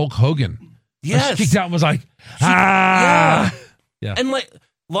she was Hulk Hogan. Yes. She kicked out and was like, Yeah. And like,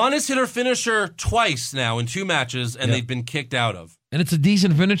 Lana's hit her finisher twice now in 2 matches, and they've been kicked out of. And it's a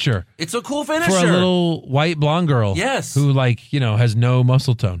decent finisher. It's a cool finisher. For a little white blonde girl. Yes. Who, has no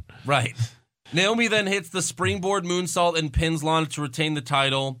muscle tone. Right. Naomi then hits the springboard moonsault and pins Lana to retain the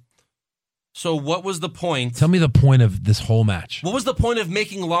title. So what was the point? Tell me the point of this whole match. What was the point of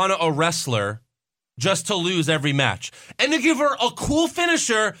making Lana a wrestler just to lose every match? And to give her a cool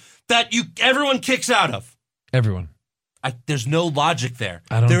finisher that everyone kicks out of? Everyone. There's no logic there.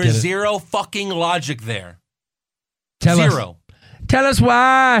 There is zero fucking logic there. Tell us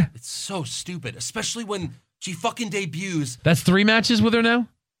why. It's so stupid, especially when she fucking debuts. That's 3 matches with her now?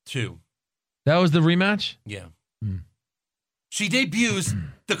 2. That was the rematch? Yeah. She debuts.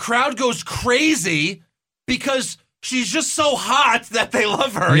 The crowd goes crazy because she's just so hot that they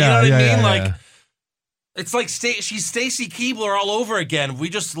love her. You know what I mean? It's like she's Stacy Keibler all over again. We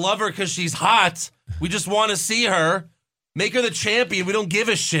just love her because she's hot. We just want to see her. Make her the champion. We don't give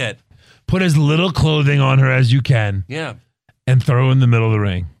a shit. Put as little clothing on her as you can. Yeah. And throw her in the middle of the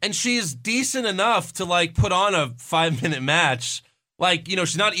ring. And she's decent enough to put on a 5-minute match.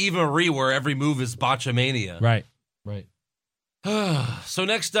 She's not Eva Marie where every move is botchamania. Right. So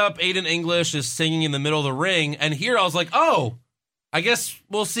next up, Aiden English is singing in the middle of the ring. And here I was like, oh, I guess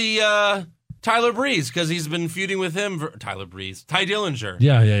we'll see Tyler Breeze because he's been feuding with him. Ty Dillinger.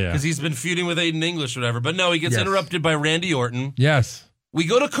 Yeah. Because he's been feuding with Aiden English or whatever. But no, he gets interrupted by Randy Orton. Yes. We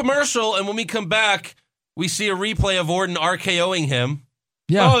go to commercial, and when we come back, we see a replay of Orton RKOing him.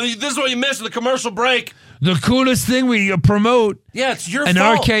 Yeah. Oh, this is what you missed in the commercial break. The coolest thing we promote. Yeah, it's your fault. An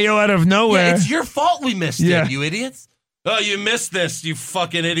RKO out of nowhere. Yeah, it's your fault we missed it, you idiots. Oh, you missed this, you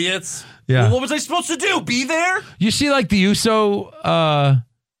fucking idiots. Yeah. Well, what was I supposed to do? Be there? You see, the Uso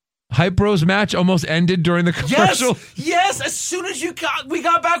Hype Bros match almost ended during the commercial? Yes. As soon as we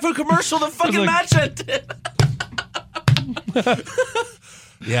got back from commercial, the fucking match ended.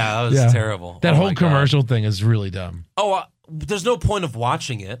 Yeah, that was terrible. That whole commercial thing is really dumb. Oh, there's no point of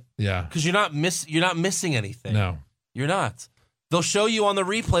watching it. Yeah. Because you're not missing anything. No. You're not. They'll show you on the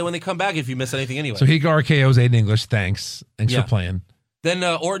replay when they come back if you miss anything anyway. So he RKO's Aiden English. Thanks for playing. Then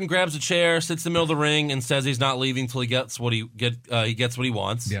Orton grabs a chair, sits in the middle of the ring, and says he's not leaving till he gets what he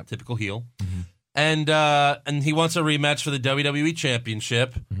wants. Yep. Typical heel. Mm-hmm. And he wants a rematch for the WWE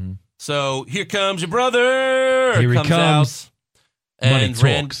Championship. Mm-hmm. So here comes your brother. Here he comes comes. out. Money And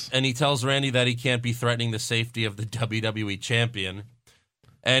talks. and he tells Randy that he can't be threatening the safety of the WWE champion.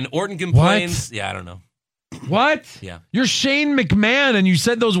 And Orton complains. What? Yeah, I don't know. What? Yeah. You're Shane McMahon and you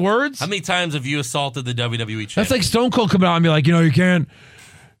said those words? How many times have you assaulted the WWE champion? That's like Stone Cold coming out and be like, you can't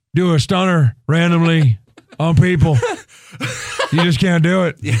do a stunner randomly on people. You just can't do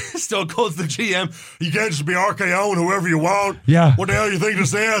it. Yeah, Stone Cold's the GM. You can't just be RKOing whoever you want. Yeah. What the hell do you think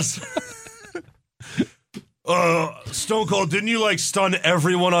this is? Stone Cold, didn't you like stun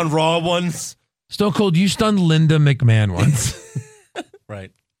everyone on Raw once? Stone Cold, you stunned Linda McMahon once.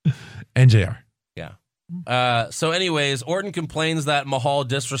 Right. And JR. Yeah. So anyways, Orton complains that Mahal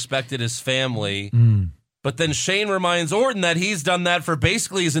disrespected his family. But then Shane reminds Orton that he's done that for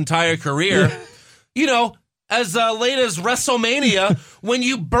basically his entire career. As late as WrestleMania, when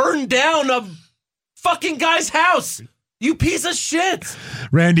you burned down a fucking guy's house. You piece of shit.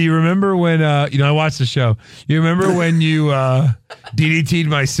 Randy, you remember when, I watched the show. You remember when you DDT'd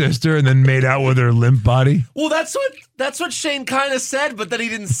my sister and then made out with her limp body? Well, that's what Shane kind of said, but then he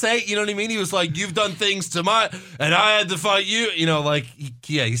didn't say it. You know what I mean? He was like, you've done things to and I had to fight you.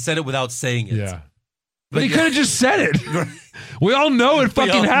 He said it without saying it. Yeah. But he could have just said it. We all know it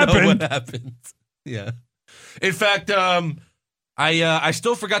fucking we all happened. know what happened. Yeah. In fact, I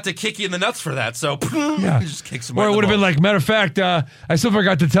still forgot to kick you in the nuts for that, so just kick some. Or it would have been like, matter of fact, I still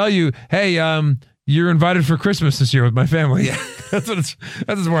forgot to tell you, hey, you're invited for Christmas this year with my family. Yeah. That's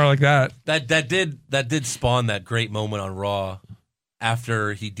more like that. That did spawn that great moment on Raw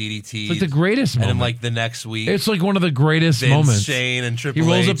after he DDT'd. It's like the greatest moment. And then like the next week, it's like one of the greatest Vince, moments. Shane and Triple H.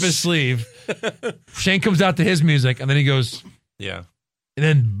 He rolls up his sleeve. Shane comes out to his music, and then he goes, yeah. And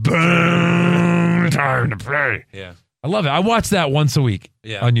then boom, time to play. Yeah. I love it. I watch that once a week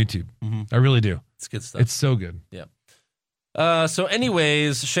on YouTube. Mm-hmm. I really do. It's good stuff. It's so good. Yeah. So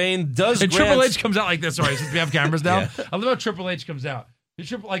anyways, Shane does and Triple H comes out like this. Sorry, since we have cameras now. Yeah. I love how Triple H comes out.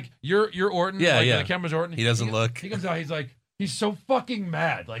 You're Orton. Yeah, like, yeah. The camera's Orton. He doesn't look. He comes out. He's like, he's so fucking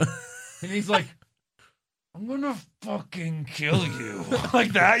mad. Like, and he's like, I'm gonna fucking kill you.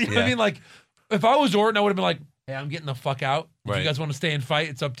 Like that. You know what I mean? Like, if I was Orton, I would have been like, hey, I'm getting the fuck out. If you guys want to stay and fight,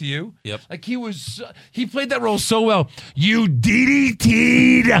 it's up to you. Yep. Like he played that role so well. You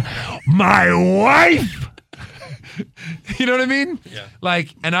DDT'd my wife. You know what I mean? Yeah.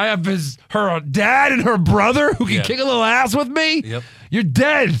 Like, and I have her dad and her brother who can kick a little ass with me. Yep. You're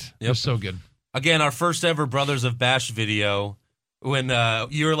dead. Yep. You're so good. Again, our first ever Brothers of Bash video when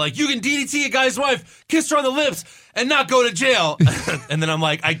you were like, you can DDT a guy's wife, kiss her on the lips, and not go to jail. And then I'm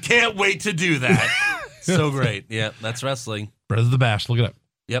like, I can't wait to do that. So great. Yeah, that's wrestling. Brothers of the Bash. Look it up.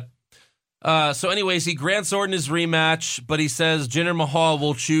 Yep. So anyways, he grants Orton his rematch, but he says Jinder Mahal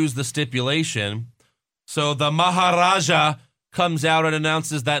will choose the stipulation. So the Maharaja comes out and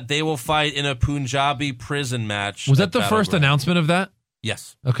announces that they will fight in a Punjabi prison match. Was that the first announcement of that?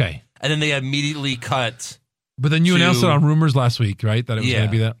 Yes. Okay. And then they immediately cut. But then you announced it on Rumors last week, right? That it was going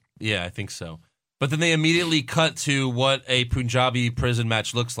to be that? Yeah, I think so. But then they immediately cut to what a Punjabi prison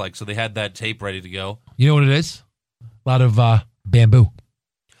match looks like. So they had that tape ready to go. You know what it is? A lot of bamboo.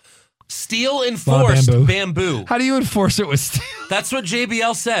 Steel enforced bamboo. How do you enforce it with steel? That's what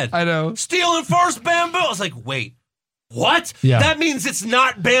JBL said. I know. Steel enforced bamboo. I was like, wait, what? Yeah. That means it's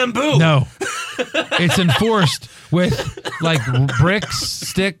not bamboo. No. It's enforced with like bricks,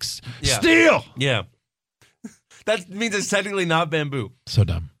 sticks, steel. Yeah. That means it's technically not bamboo. So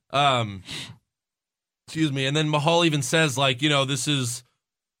dumb. Excuse me. And then Mahal even says, like, this is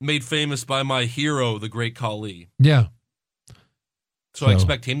made famous by my hero, the great Khali. Yeah. So I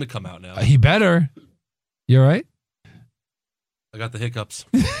expect him to come out now. He better. You all right? I got the hiccups.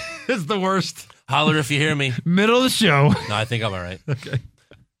 It's the worst. Holler if you hear me. Middle of the show. No, I think I'm all right. Okay.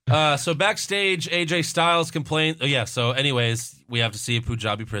 So backstage, AJ Styles complained. Oh, yeah. So anyways, we have to see a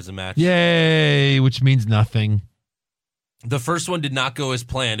Punjabi prison match. Yay, which means nothing. The first one did not go as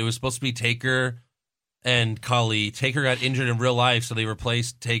planned. It was supposed to be Taker and Khali. Taker got injured in real life, so they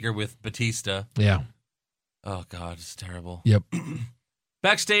replaced Taker with Batista. Yeah. Oh, God, it's terrible. Yep.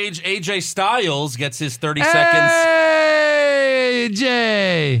 Backstage, AJ Styles gets his 30 seconds. Hey,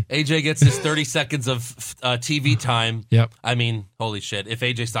 AJ. AJ gets his 30 seconds of TV time. Yep. I mean, holy shit. If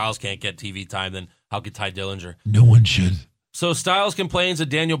AJ Styles can't get TV time, then how could Ty Dillinger? No one should. So Styles complains to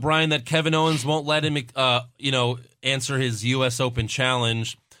Daniel Bryan that Kevin Owens won't let him, answer his U.S. Open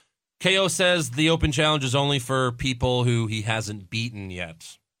challenge. KO says the Open challenge is only for people who he hasn't beaten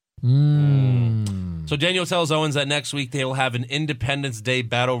yet. So Daniel tells Owens that next week they will have an Independence Day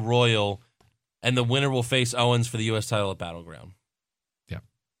Battle Royal, and the winner will face Owens for the U.S. title at Battleground. Yeah.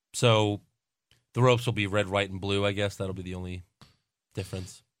 So the ropes will be red, white, and blue, I guess. That'll be the only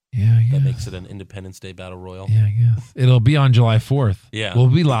difference. Yeah, I guess. That makes it an Independence Day Battle Royal. Yeah, I guess. It'll be on July 4th. Yeah. Will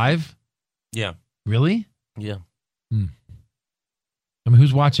it be live? Yeah. Really? Yeah. I mean,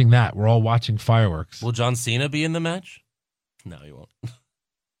 who's watching that? We're all watching fireworks. Will John Cena be in the match? No, he won't.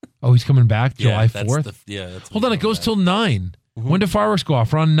 Oh, he's coming back July 4th? That's Hold on, it goes till 9. When do fireworks go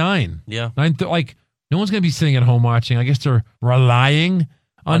off? We're on 9. Yeah. 9. Like, no one's going to be sitting at home watching. I guess they're relying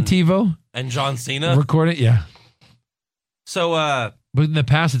on TiVo. And John Cena? Record it, yeah. So, but in the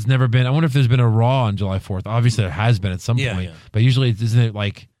past, it's never been. I wonder if there's been a Raw on July 4th. Obviously, there has been at some point. Yeah. But usually, isn't it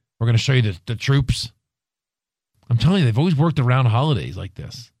like, we're going to show you the troops? I'm telling you, they've always worked around holidays like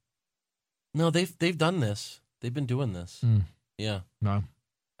this. No, they've done this. They've been doing this. Yeah. No.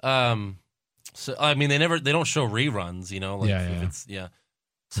 So I mean, they don't show reruns. Like yeah.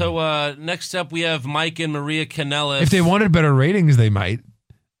 So next up, we have Mike and Maria Kanellis. If they wanted better ratings, they might.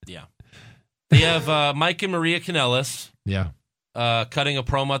 Yeah. They have Mike and Maria Kanellis. Yeah. Cutting a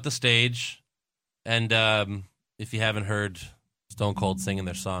promo at the stage, and if you haven't heard Stone Cold singing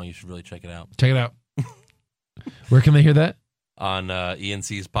their song, you should really check it out. Check it out. Where can they hear that? On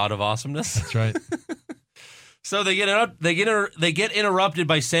ENC's Pod of Awesomeness. That's right. So they get interrupted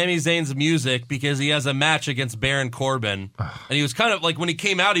by Sami Zayn's music because he has a match against Baron Corbin, and he was kind of like, when he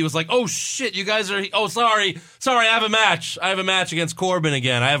came out, he was like, "Oh shit, you guys are sorry, I have a match against Corbin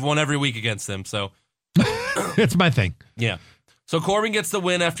again. I have one every week against him." So it's my thing. Yeah. So Corbin gets the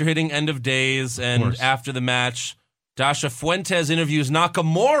win after hitting End of Days, and after the match, Dasha Fuentes interviews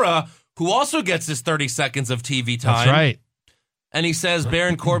Nakamura, who also gets his 30 seconds of TV time. That's right. And he says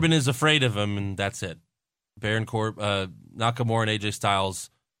Baron Corbin is afraid of him, and that's it. Nakamura and AJ Styles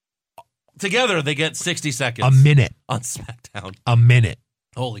together, they get 60 seconds. A minute. On SmackDown. A minute.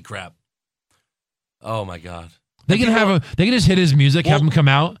 Holy crap. Oh my God. They can just hit his music, have him come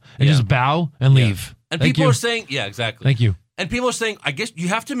out and just bow and leave. And people are saying, yeah, exactly. Thank you. And people are saying, I guess you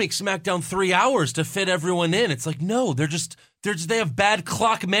have to make SmackDown 3 hours to fit everyone in. It's like, no, they have bad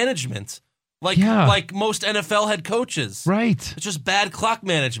clock management. Like most NFL head coaches. Right. It's just bad clock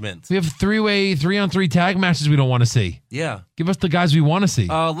management. We have 3-on-3 tag matches we don't want to see. Yeah. Give us the guys we want to see.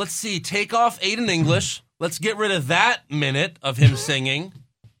 Let's see. Take off Aiden English. Let's get rid of that minute of him singing.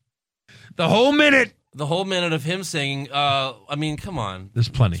 The whole minute. The whole minute of him singing. I mean, come on. There's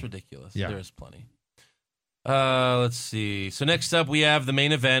plenty. It's ridiculous. Yeah. There is plenty. Let's see. So next up, we have the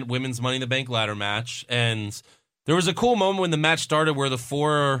main event, Women's Money in the Bank ladder match. And there was a cool moment when the match started where the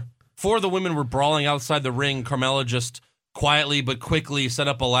four of the women were brawling outside the ring. Carmella just quietly but quickly set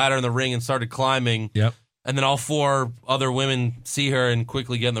up a ladder in the ring and started climbing. Yep. And then all 4 other women see her and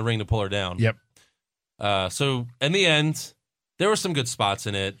quickly get in the ring to pull her down. Yep. So in the end, there were some good spots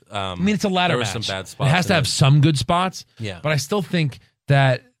in it. I mean, it's a ladder match. There were some bad spots. It has to have some good spots. Yeah. But I still think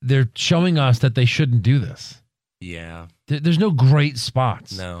that they're showing us that they shouldn't do this. Yeah. There's no great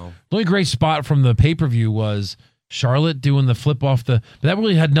spots. No. The only great spot from the pay-per-view was Charlotte doing the flip off but that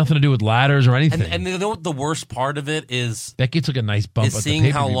really had nothing to do with ladders or anything. And you know what the worst part of it is? Becky took a nice bump at the seeing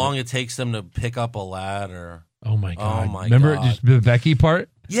pay-per-view. how long it takes them to pick up a ladder. Oh my God. Oh my Remember God. just the Becky part?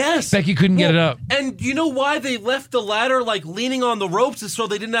 Yes. Becky couldn't get it up. And you know why they left the ladder like leaning on the ropes is so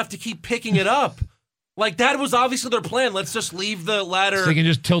they didn't have to keep picking it up. Like that was obviously their plan. Let's just leave the ladder so they can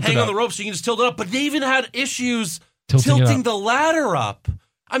just tilt hang it up. on the ropes so you can just tilt it up. But they even had issues Tilting tilting the ladder up.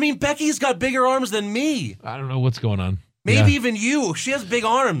 I mean, Becky's got bigger arms than me. I don't know what's going on. Maybe even you. She has big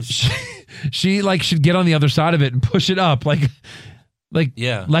arms. She like should get on the other side of it and push it up. Like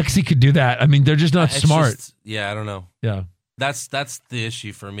yeah. Lexi could do that. I mean, they're just not smart. Yeah, I don't know. Yeah. That's the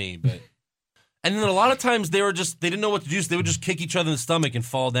issue for me. But and then a lot of times they didn't know what to do, so they would just kick each other in the stomach and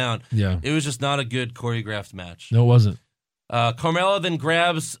fall down. Yeah. It was just not a good choreographed match. No, it wasn't. Carmella then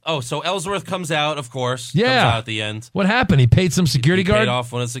grabs. So Ellsworth comes out, of course. Yeah. Comes out at the end. What happened? He paid some security guard? Paid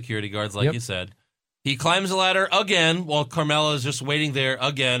off one of the security guards, like you said. He climbs the ladder again while Carmella is just waiting there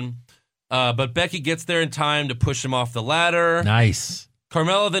again. But Becky gets there in time to push him off the ladder. Nice.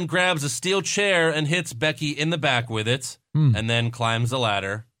 Carmella then grabs a steel chair and hits Becky in the back with it, and then climbs the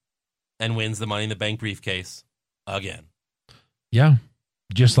ladder and wins the Money in the Bank briefcase again. Yeah.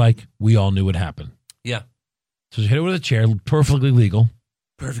 Just like we all knew would happen. Yeah. So she hit it with a chair, perfectly legal.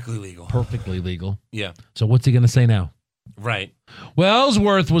 Perfectly legal. Perfectly legal. Yeah. So what's he going to say now? Right. Well,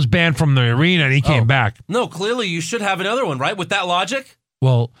 Ellsworth was banned from the arena and he came back. No, clearly you should have another one, right? With that logic?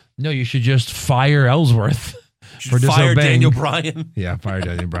 Well, no, you should just fire Ellsworth for fire disobeying. Daniel Bryan. Yeah, fire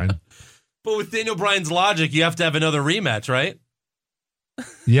Daniel Bryan. But with Daniel Bryan's logic, you have to have another rematch, right?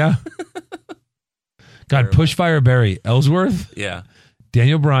 Yeah. God, push fire Barry. Ellsworth? Yeah.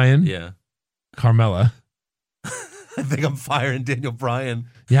 Daniel Bryan? Yeah. Carmella. I think I'm firing Daniel Bryan.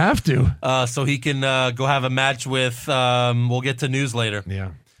 You have to. So he can go have a match with, we'll get to news later.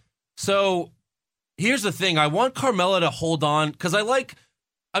 Yeah. So here's the thing. I want Carmella to hold on because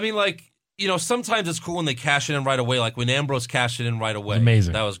sometimes it's cool when they cash it in right away. Like when Ambrose cashed it in right away.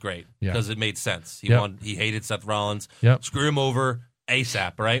 Amazing. That was great because it made sense. He hated Seth Rollins. Yep. Screw him over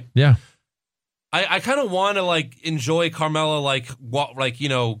ASAP, right? Yeah. I kind of want to enjoy Carmella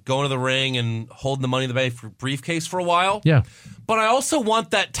going to the ring and holding the Money in the Bank briefcase for a while. Yeah. But I also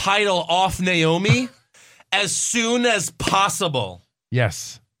want that title off Naomi as soon as possible.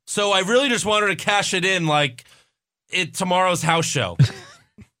 Yes. So I really just want her to cash it in tomorrow's house show.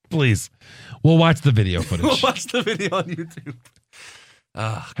 Please. We'll watch the video footage. We'll watch the video on YouTube.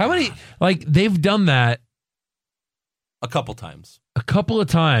 How many they've done that a couple times. A couple of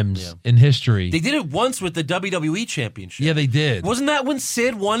times in history. They did it once with the WWE Championship. Yeah, they did. Wasn't that when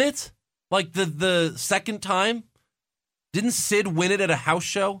Sid won it? The second time? Didn't Sid win it at a house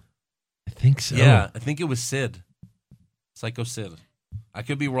show? I think so. Yeah, I think it was Sid. Psycho Sid. I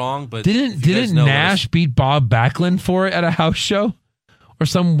could be wrong, but didn't Nash beat Bob Backlund for it at a house show? Or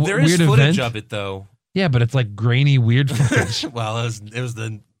some weird event? There is footage of it, though. Yeah, but it's grainy, weird footage. Well, it was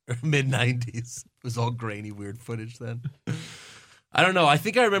the mid-'90s. It was all grainy, weird footage then. I don't know. I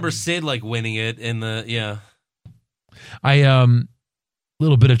think I remember Sid winning it in the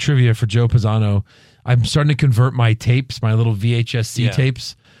Little bit of trivia for Joe Pisano. I'm starting to convert my tapes, my little VHS-C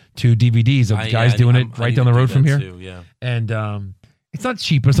tapes, to DVDs of the guys doing it right down the road from here. Too, yeah. And it's not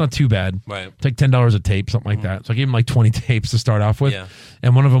cheap, but it's not too bad. Right. It's $10 a tape, something like that. So I gave him 20 tapes to start off with. Yeah.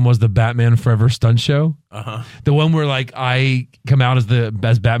 And one of them was the Batman Forever stunt show. Uh-huh. The one where I come out as the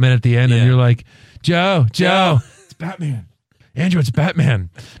best Batman at the end, and you're like, Joe, it's Batman. Andrew, it's Batman.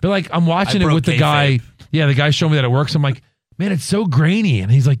 But I'm watching it with the guy. Yeah, the guy showed me that it works. I'm like, man, it's so grainy.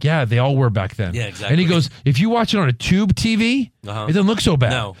 And he's like, yeah, they all were back then. Yeah, exactly. And he goes, if you watch it on a tube TV, it doesn't look so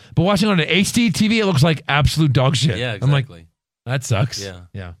bad. No. But watching it on an HD TV, it looks like absolute dog shit. Yeah, exactly. I'm like, that sucks. Yeah.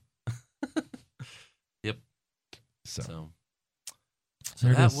 Yeah. Yep. So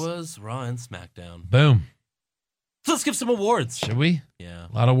that was Raw and SmackDown. Boom. So let's give some awards. Should we? Yeah.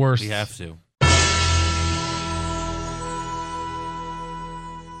 A lot of worse. We have to.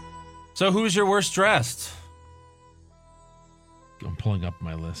 So who's your worst dressed? I'm pulling up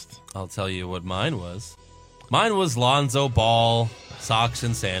my list. I'll tell you what mine was. Mine was Lonzo Ball, socks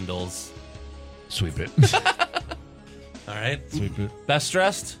and sandals. Sweep it. All right. Sweep it. Best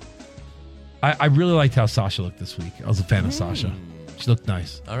dressed? I really liked how Sasha looked this week. I was a fan of Sasha. She looked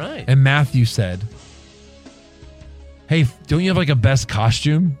nice. All right. And Matthew said, hey, don't you have a best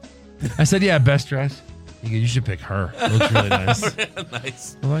costume? I said, yeah, best dress. He goes, you should pick her. It looks really nice.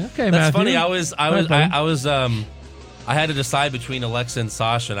 Nice. I'm like, okay, That's Matthew. funny. I had to decide between Alexa and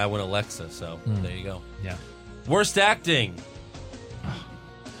Sasha, and I went Alexa. So there you go. Yeah. Worst acting.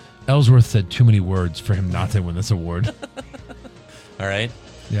 Ellsworth said too many words for him not to win this award. All right.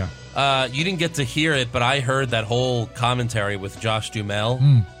 Yeah. You didn't get to hear it, but I heard that whole commentary with Josh Duhamel.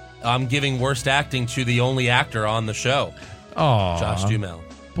 I'm giving worst acting to the only actor on the show. Oh, Josh Duhamel.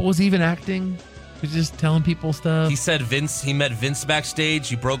 But was he even acting? He was just telling people stuff. He said he met Vince backstage.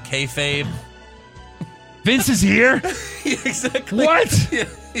 He broke kayfabe. Vince is here? Yeah, exactly. What? Yeah,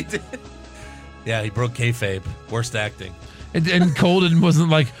 he did. Yeah, he broke kayfabe. Worst acting. And Colton wasn't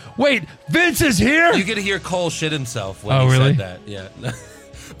like, wait, Vince is here? You get to hear Cole shit himself when he really? said that. Yeah.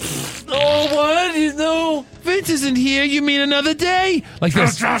 Oh, what? No. Vince isn't here. You mean another day? Like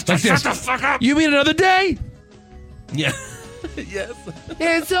this. Shut like this. the fuck up. You mean another day? Yeah. Yes.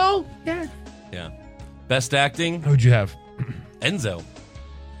 Yeah, so? Yeah. Yeah. Best acting? Who'd you have? Enzo.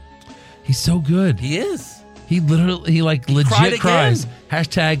 He's so good. He is. He literally, legit cries.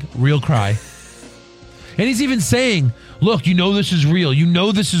 Hashtag real cry. And he's even saying, look, you know this is real. You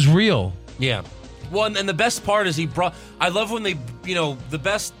know this is real. Yeah. Well, and the best part is I love when they, the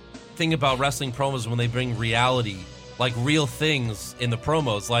best thing about wrestling promos is when they bring reality, real things in the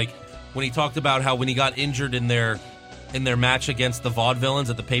promos. Like when he talked about how when he got injured in their match against the Vaudevillains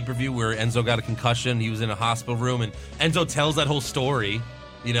at the pay-per-view where Enzo got a concussion, he was in a hospital room, and Enzo tells that whole story.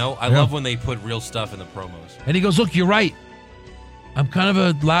 I love when they put real stuff in the promos. And he goes, look, you're right. I'm kind of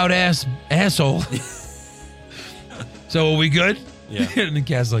a loud-ass asshole. So are we good? Yeah. And the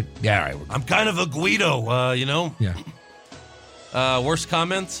cat's like, yeah, all right. I'm kind of a Guido, Yeah. Worst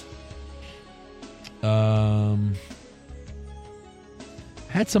comments? Had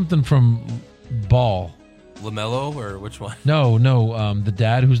something from Ball. LaMelo or which one? No, the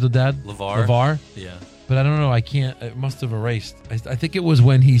dad. Who's the dad? LeVar. Yeah. But I don't know. I can't. It must have erased. I think it was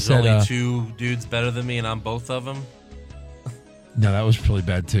when he There's said, only two dudes better than me, and I'm both of them. No, that was really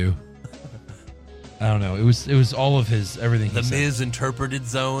bad too. I don't know. It was all of his everything. The Miz interpreted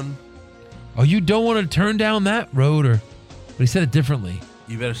zone. Oh, you don't want to turn down that road, but he said it differently.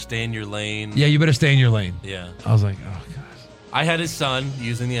 You better stay in your lane. Yeah, you better stay in your lane. Yeah. I was like, oh, gosh. I had his son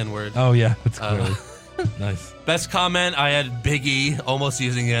using the N-word. Oh, yeah. That's clearly. Nice. Best comment, I had Big E almost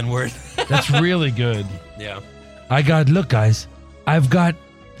using the N-word. That's really good. Yeah. Look, guys, I've got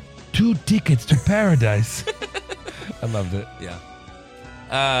 2 tickets to paradise. I loved it. Yeah.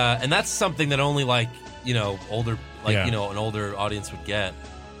 And that's something that only older, an older audience would get.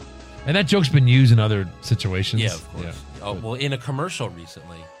 And that joke's been used in other situations. Yeah, of course. Yeah. Oh, well, in a commercial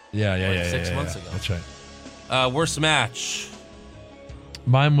recently. Yeah. 6 months ago. That's right. Worst match.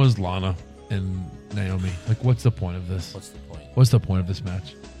 Mine was Lana and Naomi. Like, what's the point of this? What's the point? What's the point of this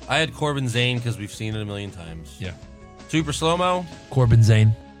match? I had Corbin Zane because we've seen it a million times. Yeah. Super slow-mo. Corbin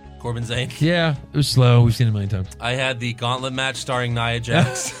Zane. Yeah, it was slow. We've seen it a million times. I had the gauntlet match starring Nia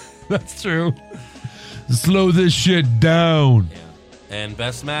Jax. That's true. Slow this shit down. Yeah. And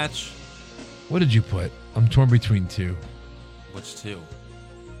best match? What did you put? I'm torn between 2. Which 2?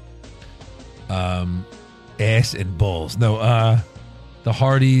 Ass and balls. No, the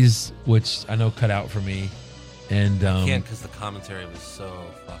Hardys, which I know cut out for me. And I can't because the commentary was so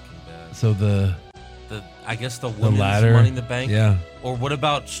fucking bad. So I guess the women's ladder, Money in the Bank. Yeah. Or what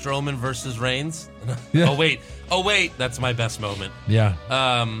about Strowman versus Reigns? Yeah. Oh wait, that's my best moment. Yeah.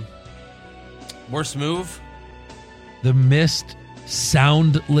 Worst move? The missed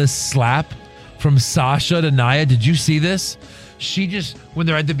soundless slap from Sasha to Nia. Did you see this? She just, when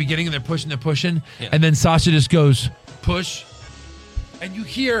they're at the beginning and they're pushing, yeah. And then Sasha just goes, push, and you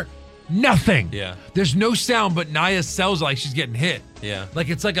hear nothing. Yeah. There's no sound, but Nia sells like she's getting hit. Yeah. Like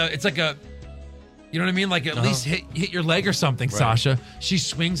it's like a, you know what I mean? Like at least hit your leg or something, right. Sasha. She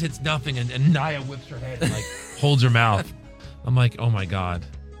swings, hits nothing, and Nia whips her head and like holds her mouth. I'm like, oh my God.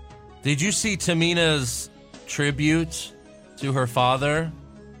 Did you see Tamina's tribute to her father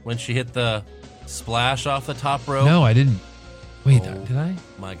when she hit the splash off the top rope? No, I didn't. Wait, did I?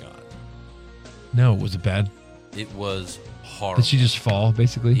 My God. No, was it bad? It was horrible. Did she just fall,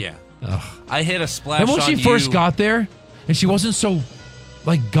 basically? Yeah. Ugh. I hit a splash on you. And when she first got there, and she wasn't so,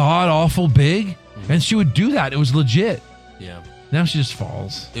 like, god-awful big, and she would do that. It was legit. Yeah. Now she just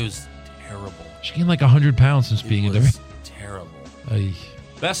falls. It was terrible. She gained like 100 pounds since being in there. It was terrible. Ay.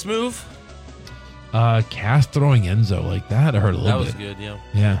 Best move? Cass throwing Enzo like that. I heard a little bit. That was good, yeah.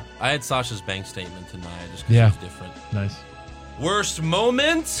 Yeah. I had Sasha's bank statement to Nia just because it was different. Nice. Worst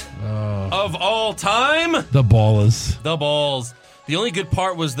moment of all time? The balls. The balls. The only good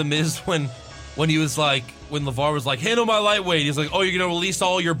part was The Miz when he was like, when LeVar was like, handle my lightweight. He's like, oh, you're going to release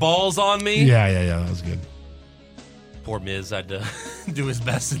all your balls on me? Yeah. That was good. Poor Miz had to do his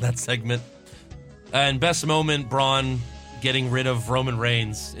best in that segment. And best moment, Braun getting rid of Roman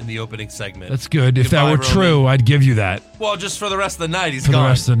Reigns in the opening segment. That's good. If Goodbye, that were Roman. True, I'd give you that. Well, just for the rest of the night, he's gone. gone. For the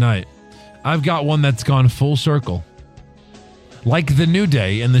rest of the night. I've got one that's gone full circle. Like the New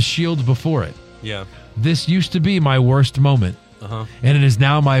Day and the Shield before it. Yeah. This used to be my worst moment. Uh-huh. And it is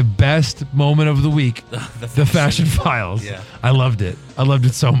now my best moment of the week. the Fashion Files. Yeah. I loved it. I loved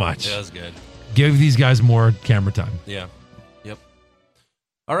it so much. Yeah, that was good. Give these guys more camera time. Yeah. Yep.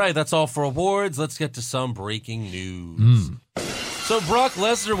 All right, that's all for awards. Let's get to some breaking news. So Brock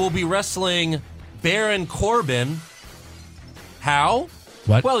Lesnar will be wrestling Baron Corbin. How?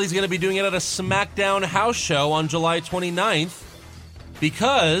 What? Well, he's going to be doing it at a SmackDown house show on July 29th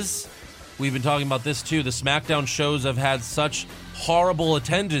because we've been talking about this too. The SmackDown shows have had such horrible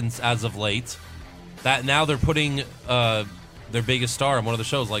attendance as of late that now they're putting their biggest star on one of the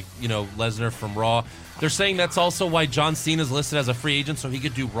shows, like, Lesnar from Raw. They're saying that's also why John Cena is listed as a free agent, so he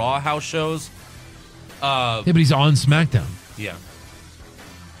could do Raw house shows. Yeah, but he's on SmackDown. Yeah.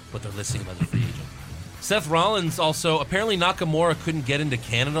 But they're listing him as a free agent. Seth Rollins also, apparently Nakamura couldn't get into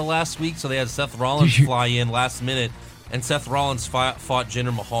Canada last week, so they had Seth Rollins fly in last minute, and Seth Rollins fought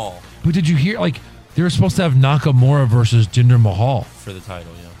Jinder Mahal. But did you hear, they were supposed to have Nakamura versus Jinder Mahal. For the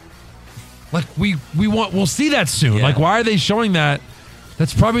title, yeah. We'll see that soon. Yeah. Why are they showing that?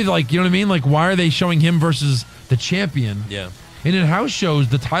 That's probably you know what I mean? Why are they showing him versus the champion? Yeah. And in house shows,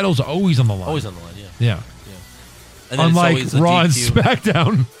 the title's always on the line. Always on the line, yeah. Yeah. And then unlike it's always a Raw and DQ.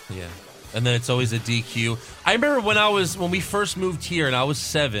 SmackDown. Yeah. And then it's always a DQ. I remember when we first moved here and I was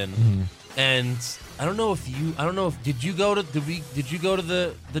 7, and did you go to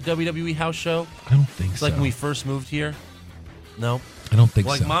the WWE house show? I don't think so. When we first moved here? No. I don't think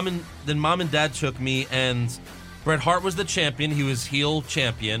so. Mom and Dad took me, and Bret Hart was the champion. He was heel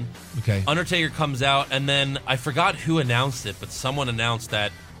champion. Okay. Undertaker comes out, and then I forgot who announced it, but someone announced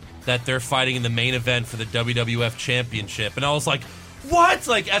that they're fighting in the main event for the WWF Championship, and I was like, what?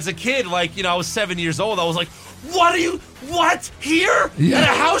 Like, as a kid, like, I was 7 years old. I was like, what? Here? Yeah. At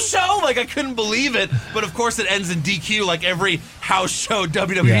a house show? Like, I couldn't believe it. But, of course, it ends in DQ like every house show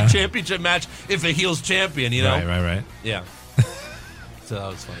WWE championship match if a heel's champion, Right. Yeah. So that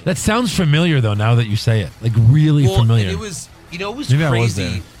was funny. That sounds familiar, though, now that you say it. Like, really familiar. And it was, it was Maybe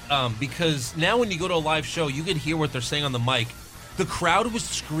crazy because now when you go to a live show, you can hear what they're saying on the mic. The crowd was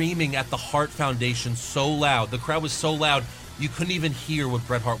screaming at the Hart Foundation so loud. The crowd was so loud, you couldn't even hear what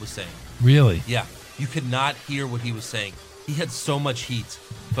Bret Hart was saying. Really? Yeah. You could not hear what he was saying. He had so much heat.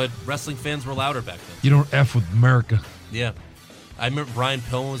 But wrestling fans were louder back then. You don't F with America. Yeah. I remember Brian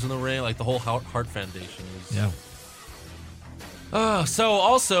Pillman was in the ring, like the whole Hart Foundation was. Yeah. So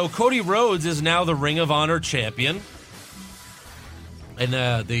also, Cody Rhodes is now the Ring of Honor champion. And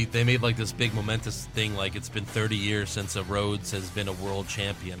they made like this big momentous thing, like it's been 30 years since a Rhodes has been a world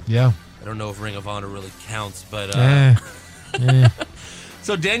champion. Yeah. I don't know if Ring of Honor really counts, but...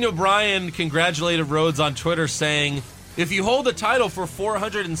 So Daniel Bryan congratulated Rhodes on Twitter saying, "If you hold the title for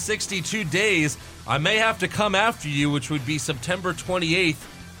 462 days, I may have to come after you, which would be September 28th,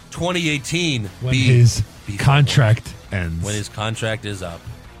 2018. When his contract ends. When his contract is up."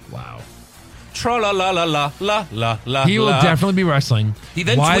 Wow. Tra-la-la-la-la-la-la. He will definitely be wrestling. He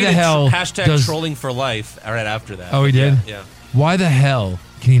then Why tweeted the hell hashtag trolling for life right after that. Oh, he did? Yeah. Why the hell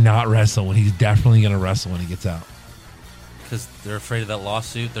can he not wrestle when he's definitely going to wrestle when he gets out? Because they're afraid of that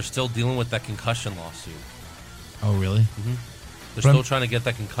lawsuit. They're still dealing with that concussion lawsuit. Oh, really? Mm-hmm. They're still trying to get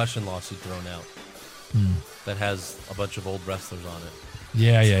that concussion lawsuit thrown out. That has a bunch of old wrestlers on it.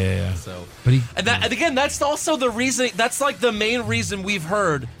 Yeah. So, but and again, that's also the reason. That's like the main reason we've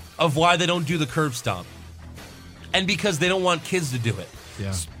heard of why they don't do the curb stomp, and because they don't want kids to do it.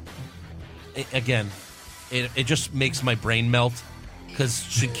 Yeah. It just makes my brain melt. Because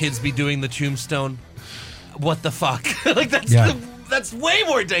should kids be doing the tombstone? What the fuck? Like that's way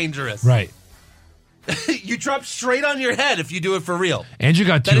more dangerous. Right. You drop straight on your head if you do it for real. Andrew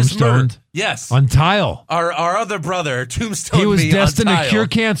got That is murder. tombstoned. Yes. On tile. Our other brother tombstoned He was me destined on to tile. cure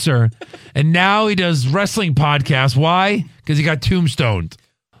cancer, and now he does wrestling podcasts. Why? Because he got tombstoned.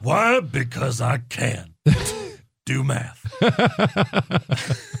 Why? Because I can. Do math.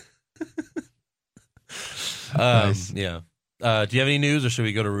 Nice. Yeah. Do you have any news, or should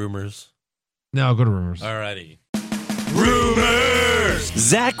we go to rumors? No, I'll go to rumors. Alrighty. Rumors!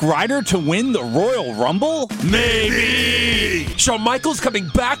 Zack Ryder to win the Royal Rumble? Maybe. Shawn Michaels coming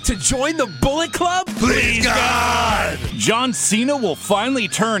back to join the Bullet Club? Please, God! John Cena will finally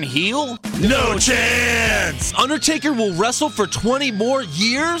turn heel? No chance! Undertaker will wrestle for 20 more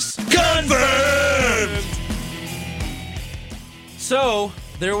years? Confirmed! So,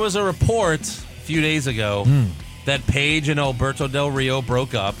 there was a report a few days ago that Paige and Alberto Del Rio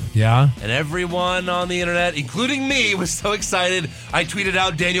broke up. Yeah? And everyone on the internet, including me, was so excited. I tweeted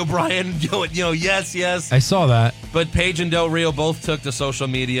out Daniel Bryan, yes. I saw that. But Paige and Del Rio both took to social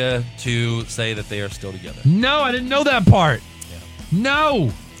media to say that they are still together. No, I didn't know that part. Yeah.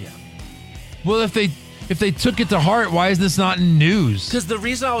 No. Yeah. Well, if they took it to heart, why is this not in news? Because the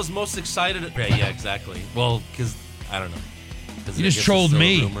reason I was most excited... Yeah, exactly. Well, because, I don't know. You just trolled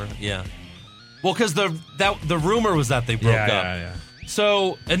me. Yeah. Well, because the rumor was that they broke up. Yeah.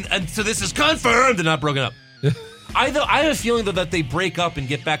 So so this is confirmed and not broken up. I have a feeling though that they break up and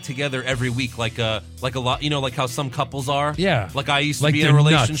get back together every week, like a lot, like how some couples are. Yeah. Like I used to Like be in a they're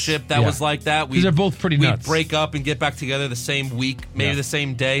relationship nuts. that Yeah. was like that. Because they're both pretty nuts. We'd break up and get back together the same week, maybe the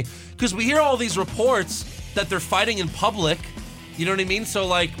same day. Because we hear all these reports that they're fighting in public. You know what I mean? So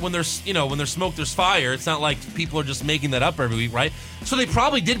like when there's smoke, there's fire. It's not like people are just making that up every week, right? So they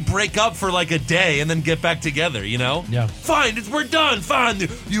probably did break up for like a day and then get back together, Yeah. Fine, we're done. Fine.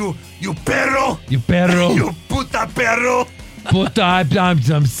 You perro. You perro. You puta perro. Puto,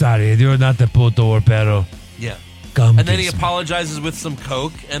 I'm sorry. You're not the puto or perro. Yeah. Come And then he kiss me. apologizes with some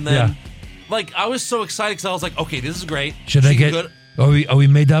coke, and then like I was so excited because I was like, okay, this is great. Should I get? Good. Are we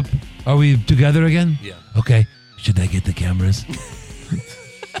made up? Are we together again? Yeah. Okay. Should I get the cameras?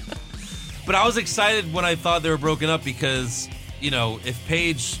 But I was excited when I thought they were broken up because, if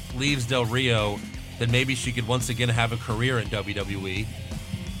Paige leaves Del Rio, then maybe she could once again have a career in WWE.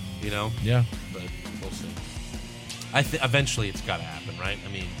 Yeah. But we'll see. Eventually it's got to happen, right?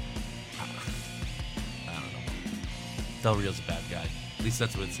 I mean, I don't know. Del Rio's a bad guy. At least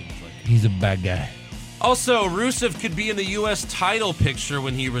that's what it seems like. He's a bad guy. Also, Rusev could be in the U.S. title picture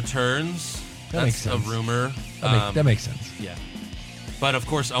when he returns. That makes That's sense. a rumor. That makes sense. Yeah. But of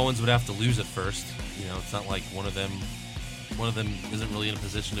course, Owens would have to lose it first. It's not like one of them isn't really in a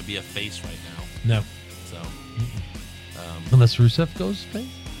position to be a face right now. No. So, Unless Rusev goes face?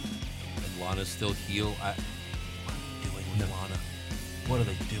 and Lana's still heel. What are you doing with Lana? What are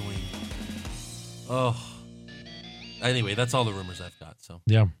they doing? Oh. Anyway, that's all the rumors I've got. So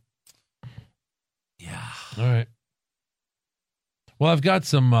Yeah. yeah. All right. Well, I've got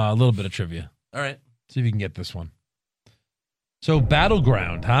some a little bit of trivia. All right. See if you can get this one. So,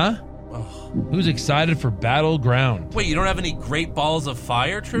 Battleground, huh? Oh. Who's excited for Battleground? Wait, you don't have any Great Balls of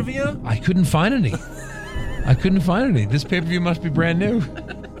Fire trivia? I couldn't find any. This pay-per-view must be brand new.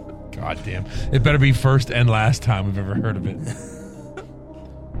 God damn. It better be first and last time we've ever heard of it.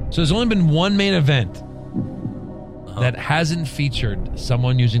 So there's only been one main event that hasn't featured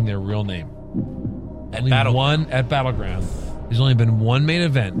someone using their real name. At Battleground. At Battleground. There's only been one main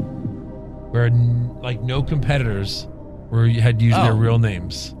event where no competitors had used their real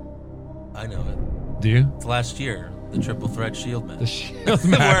names. I know it. Do you? It's last year, the Triple Threat Shield match. The Shield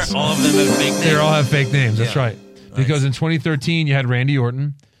match. Where all of them have fake names. They all have fake names. That's Yeah. right. Because in 2013 you had Randy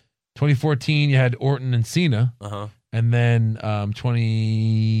Orton. 2014 you had Orton and Cena. Uh-huh. And then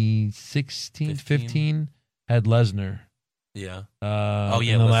 2016, 15 had Lesnar. Yeah. And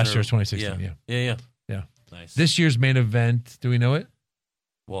then last year was 2016. Yeah. Nice. This year's main event, do we know it?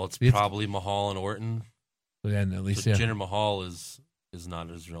 Well, it's probably Mahal and Orton. Yeah, at least, So Jinder Mahal is not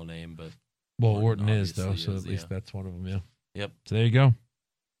his real name, but Well, Orton is, though, obviously so at least that's one of them, yeah. Yep. So there you go.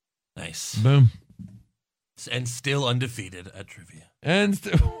 Nice. Boom. And still undefeated at trivia.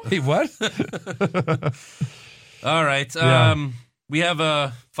 Wait, what? All right. Yeah. We have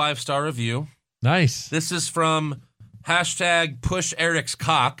a 5-star review. Nice. This is from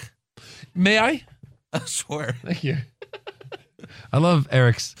 #PushEric'sCock. May I? Sure. Thank you. I love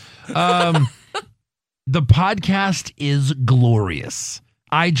Eric's. The podcast is glorious.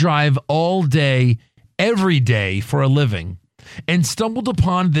 I drive all day, every day for a living, and stumbled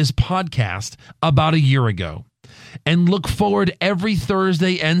upon this podcast about a year ago and look forward every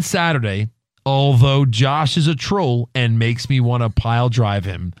Thursday and Saturday, although Josh is a troll and makes me want to pile drive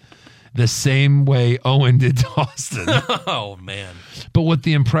him the same way Owen did to Austin. Oh, man. But with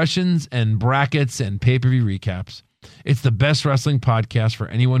the impressions and brackets and pay-per-view recaps, it's the best wrestling podcast for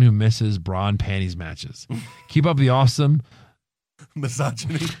anyone who misses bra and panties matches. Keep up the awesome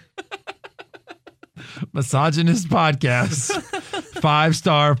misogyny. Misogynist podcast.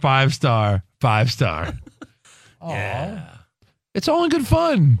 5-star, 5-star, 5-star. Yeah. It's all in good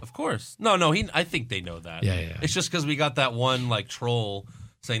fun. Of course. No, I think they know that. Yeah. It's just because we got that one troll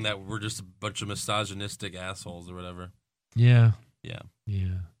saying that we're just a bunch of misogynistic assholes or whatever. Yeah. Yeah.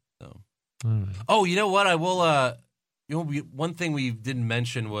 So. All right. Oh, you know what? I will. One thing we didn't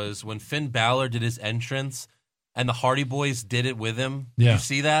mention was when Finn Balor did his entrance, and the Hardy Boys did it with him. Yeah. Did you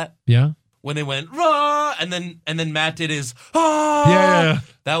see that? Yeah. When they went rah, and then Matt did his ah. Yeah.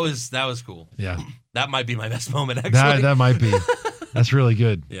 That was cool. Yeah. That might be my best moment. Actually, that might be. That's really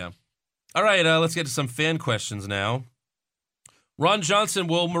good. Yeah. All right. Let's get to some fan questions now. Ron Johnson,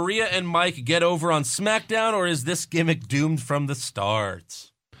 will Maria and Mike get over on SmackDown, or is this gimmick doomed from the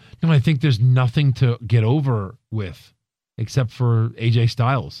start? No, I think there's nothing to get over with except for AJ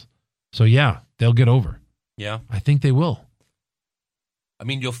Styles. So, yeah, they'll get over. Yeah. I think they will. I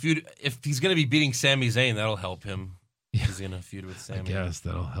mean, you'll feud. If he's going to be beating Sami Zayn, that'll help him. Yeah. He's going to feud with Sami. I guess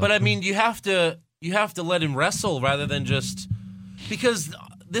that'll help. But, I mean, you have to let him wrestle rather than just... Because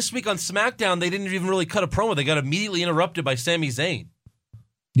this week on SmackDown, they didn't even really cut a promo. They got immediately interrupted by Sami Zayn.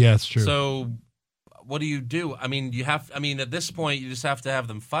 Yeah, it's true. So, what do you do? I mean, at this point, you just have to have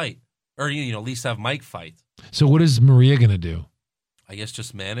them fight. Or, at least have Mike fight. So what is Maria going to do? I guess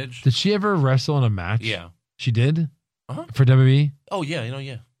just manage. Did she ever wrestle in a match? Yeah. She did? Uh-huh. For WWE? Oh, yeah.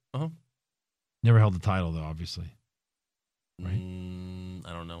 Yeah. Uh-huh. Never held the title, though, obviously. Right?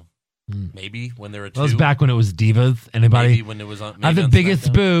 I don't know. Maybe when there were two. That was back when it was Divas. Anybody? Maybe when it was on. I have the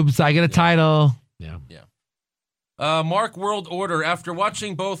biggest boobs. I get a title. Yeah. Mark World Order. After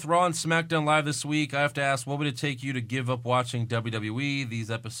watching both Raw and SmackDown live this week, I have to ask, what would it take you to give up watching WWE? These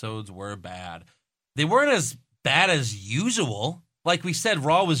episodes were bad. They weren't as bad as usual. Like we said,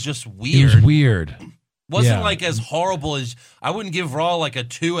 Raw was just weird. It was weird. Wasn't as horrible as I wouldn't give Raw like a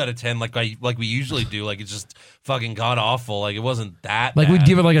 2 out of 10 like we usually do. Like it's just fucking god awful. Like it wasn't that like bad. we'd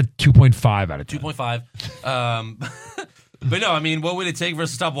give it like a 2.5 out of 10. 2.5. But no, I mean, what would it take for us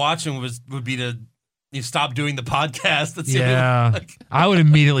to stop watching would be to stop doing the podcast. That's I would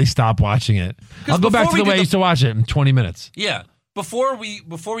immediately stop watching it. I'll go back to the way I used to watch it in 20 minutes. Yeah. Before we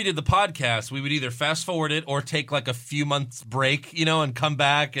did the podcast, we would either fast forward it or take like a few months break, and come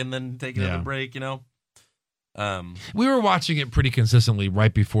back and then take another break, We were watching it pretty consistently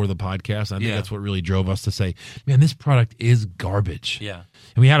right before the podcast. I think that's what really drove us to say, man, this product is garbage. Yeah.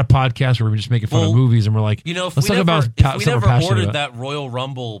 And we had a podcast where we were just making fun of movies and we're like, if we never ordered that Royal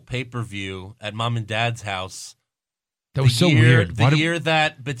Rumble pay-per-view at Mom and Dad's house, That was so weird. The year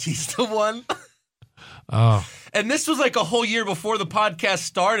that Batista won. Oh. And this was like a whole year before the podcast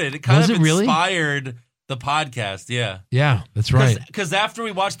started. It kind of inspired the podcast. Yeah. Yeah, that's right. Because after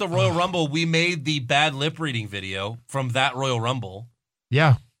we watched the Royal Rumble, we made the bad lip reading video from that Royal Rumble.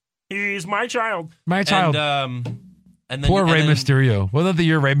 Yeah. He's my child. My child. And then poor Rey Mysterio. Wasn't that the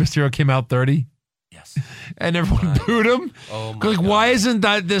year Rey Mysterio came out 30? Yes. And everyone booed him. Oh my God. Why isn't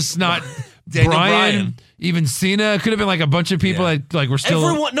this not Bryan? Even Cena? It could have been like a bunch of people that like were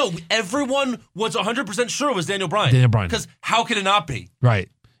still. Everyone was 100% sure it was Daniel Bryan. Daniel Bryan. Because how could it not be? Right.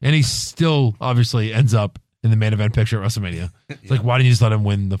 And he still obviously ends up in the main event picture at WrestleMania. It's like, why didn't you just let him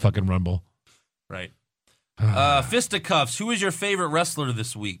win the fucking Rumble? Right. Fisticuffs. Who is your favorite wrestler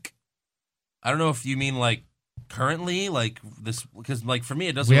this week? I don't know if you mean like currently, like this, because like for me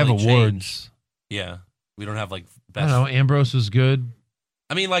it doesn't. We really have awards. Change. Yeah, we don't have like best. I don't know. Ambrose was good.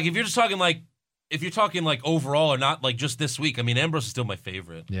 I mean, like if you're talking like overall or not like just this week. I mean, Ambrose is still my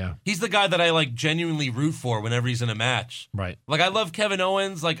favorite. Yeah, he's the guy that I like genuinely root for whenever he's in a match. Right. Like I love Kevin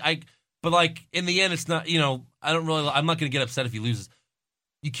Owens. But like in the end, it's not. I'm not gonna get upset if he loses.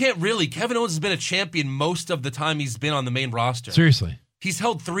 You can't really. Kevin Owens has been a champion most of the time he's been on the main roster. Seriously. He's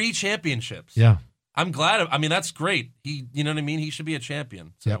held 3 championships. Yeah. I'm glad. I mean, that's great. You know what I mean? He should be a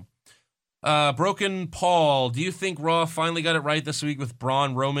champion. So. Yep. Broken Paul, do you think Raw finally got it right this week with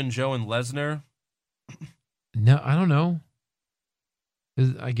Braun, Roman, Joe, and Lesnar? No, I don't know.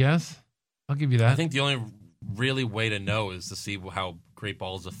 I guess. I'll give you that. I think the only really way to know is to see how Great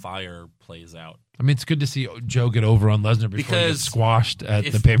Balls of Fire plays out. I mean, it's good to see Joe get over on Lesnar before he gets squashed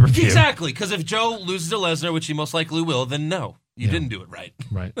at the pay-per-view. Exactly, because if Joe loses to Lesnar, which he most likely will, then no, you didn't do it right.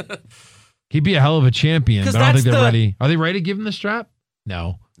 Right. He'd be a hell of a champion, but I don't think they're ready. Are they ready to give him the strap?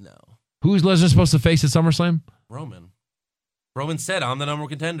 No. Who's Lesnar supposed to face at SummerSlam? Roman. Roman said, I'm the number 1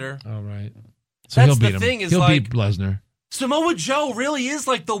 contender. Oh, right. So he'll beat him. He'll beat Lesnar. Samoa Joe really is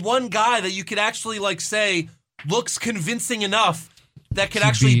like the one guy that you could actually like say looks convincing enough that could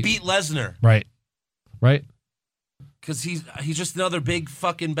actually beat Lesnar. Right. Right. Because he's just another big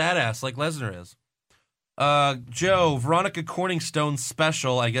fucking badass like Lesnar is. Joe, Veronica Corningstone's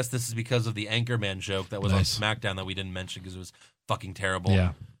special. I guess this is because of the Anchorman joke that was on SmackDown that we didn't mention because it was fucking terrible.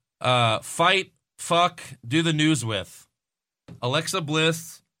 Yeah. Fight, fuck, do the news with Alexa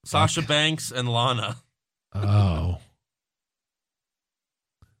Bliss, Sasha Banks, and Lana. Oh.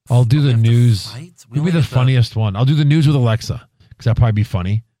 I'll do the news. You'll be the funniest one. I'll do the news with Alexa because that'll probably be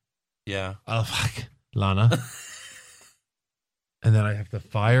funny. Yeah. Oh, fuck. Lana. And then I have to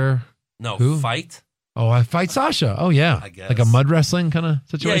fire. No, who? Fight. Oh, I fight Sasha. Oh, yeah. I guess. Like a mud wrestling kind of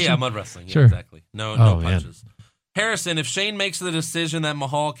situation? Yeah, mud wrestling. Yeah, sure. Exactly. No punches. Man. Harrison, if Shane makes the decision that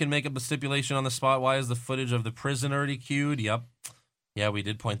Mahal can make up a stipulation on the spot, why is the footage of the prison already queued? Yep. Yeah, we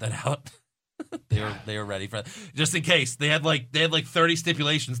did point that out. They were ready for that. Just in case. They had like 30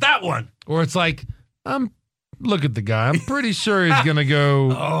 stipulations. That one. Or it's like, look at the guy. I'm pretty sure he's going to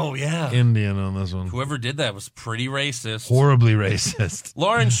go Indian on this one. Whoever did that was pretty racist. Horribly racist.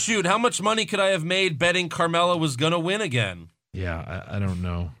 Lauren, shoot, how much money could I have made betting Carmella was going to win again? Yeah, I don't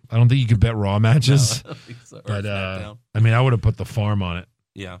know. I don't think you could bet Raw matches. No, I don't think so. But, I mean, I would have put the farm on it.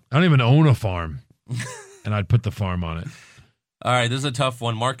 Yeah. I don't even own a farm. And I'd put the farm on it. All right, this is a tough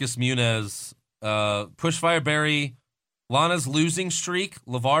one. Marcus Muniz, Pushfire Barry, Lana's losing streak,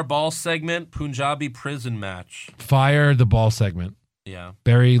 LeVar Ball segment, Punjabi prison match. Fire the Ball segment. Yeah.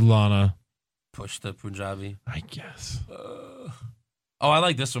 Barry, Lana. Push the Punjabi. I guess. I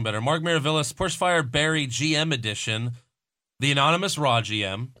like this one better. Mark Miravillas, Pushfire Barry GM edition, the anonymous Raw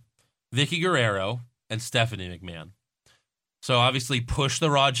GM, Vicky Guerrero, and Stephanie McMahon. So obviously push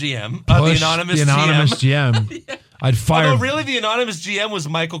the Raw GM. The anonymous GM. Yeah. I'd fire. Although really the anonymous GM was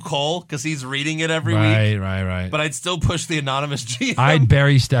Michael Cole because he's reading it every week. Right. But I'd still push the anonymous GM. I'd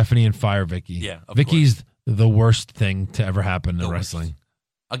bury Stephanie and fire Vicky. Yeah, Vicky's the worst thing to ever happen in wrestling. Worst.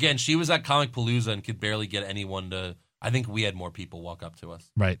 Again, she was at Comic Palooza and could barely get anyone to. I think we had more people walk up to us.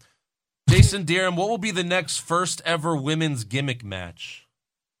 Right. Jason Deerham, what will be the next first ever women's gimmick match?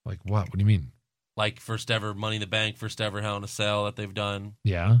 Like what? What do you mean? Like first ever Money in the Bank, first ever Hell in a Cell that they've done.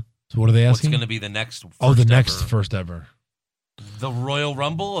 Yeah. So what are they asking? What's going to be the next first ever. The Royal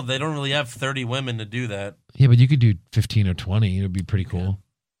Rumble? They don't really have 30 women to do that. Yeah, but you could do 15 or 20. It would be pretty cool.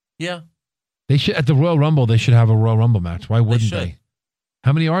 Yeah. They should at the Royal Rumble, they should have a Royal Rumble match. Why wouldn't they?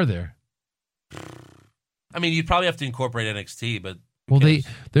 How many are there? I mean, you'd probably have to incorporate NXT, but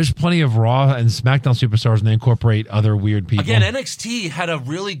there's plenty of Raw and SmackDown superstars, and they incorporate other weird people. Again, NXT had a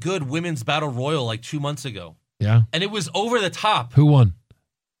really good women's battle royal like 2 months ago. Yeah. And it was over the top. Who won?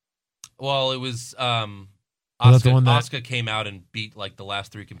 Well, it was Was that the one that- Asuka came out and beat like the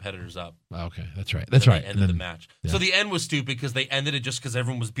last 3 competitors up. Oh, okay, that's right. That's right. Ended the match. yeah. So the end was stupid because they ended it just because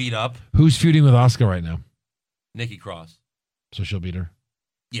everyone was beat up. Who's feuding with Asuka right now? Nikki Cross. So she'll beat her.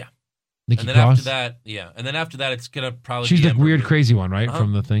 Yeah. Nikki And then Cross. after that, it's gonna probably. She's be the Ember weird, Moon. crazy one, right? Uh-huh.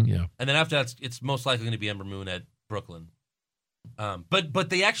 From the thing, yeah. And then after that, it's most likely going to be Ember Moon at Brooklyn. But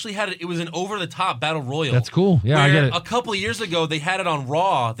they actually had it. It was an over the top battle royal. That's cool. Yeah, I where get it. A couple of years ago, they had it on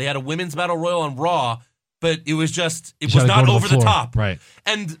Raw. They had a women's battle royal on Raw, but it was just it You was gotta not go to over the floor. top. Right.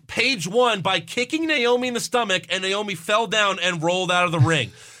 And Paige won by kicking Naomi in the stomach, and Naomi fell down and rolled out of the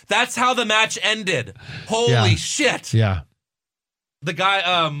ring. That's how the match ended. Holy Yeah. shit! Yeah. The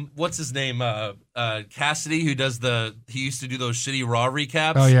guy, what's his name? Cassidy, who does he used to do those shitty Raw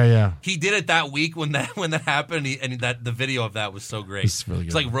recaps. Oh, yeah. He did it that week when that happened, and the video of that was so great. It's really good.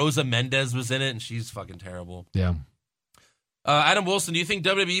 It's like Rosa Mendez was in it, and she's fucking terrible. Yeah. Adam Wilson, do you think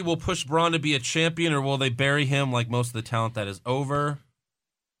WWE will push Braun to be a champion, or will they bury him like most of the talent that is over?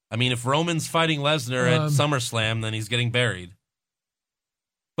 I mean, if Roman's fighting Lesnar at SummerSlam, then he's getting buried.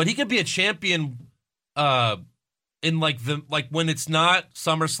 But he could be a champion in like when it's not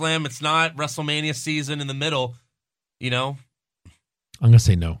SummerSlam, it's not WrestleMania season in the middle, you know? I'm going to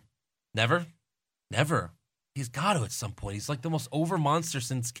say no. Never? He's got to at some point. He's like the most over monster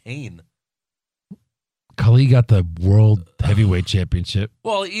since Kane. Khali got the World Heavyweight Championship.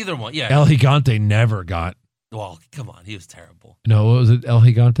 Well, either one, yeah. El Gigante never got. Well, come on, he was terrible. No, what was it? El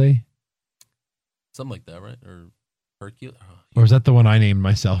Gigante? Something like that, right? Or Hercules? Oh, Or was that the one I named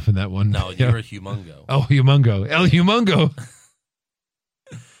myself in that one? no, you were a Humongo. Oh, Humongo. El Humongo.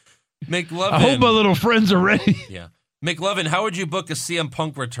 McLovin. I hope my little friends are ready. Yeah. McLovin, how would you book a CM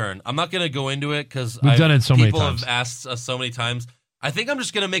Punk return? I'm not going to go into it because We've done it so many people times. have asked us so many times. I think I'm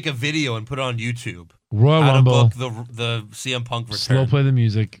just going to make a video and put it on YouTube. Royal how Rumble. to book the CM Punk return. Slow play the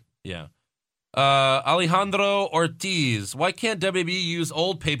music. Yeah. Alejandro Ortiz. Why can't WWE use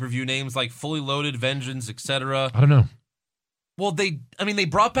old pay-per-view names like Fully Loaded, Vengeance, etc.? I don't know. Well, they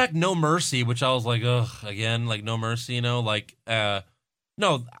brought back No Mercy, which I was like, ugh, again, like No Mercy, you know, like,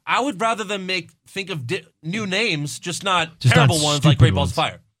 no, I would rather them think of new names, just not terrible ones like stupid Great Balls ones. of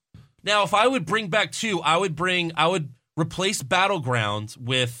Fire. Now, if I would bring back 2, I would replace Battleground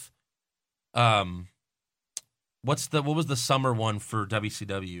with, what was the summer one for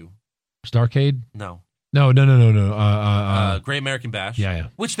WCW? Starcade? No. No. Great American Bash. Yeah.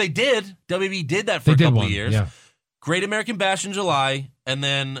 Which they did. WWE did that for They a did couple one. of years. Yeah. Great American Bash in July, and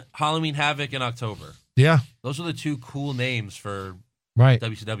then Halloween Havoc in October. Yeah. Those are the 2 cool names for Right.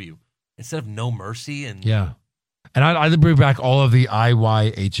 WCW. Instead of No Mercy and Yeah. And I'd bring back all of the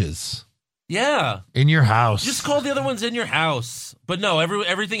IYHs. Yeah. In your house. Just call the other ones In Your House. But no,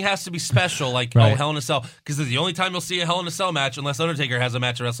 everything has to be special, like Right. Hell in a Cell. Because it's the only time you'll see a Hell in a Cell match, unless Undertaker has a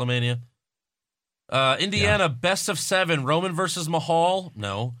match at WrestleMania. Indiana, best of 7. Roman versus Mahal?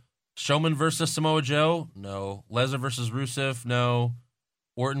 No. Strowman versus Samoa Joe? No. Lesnar versus Rusev? No.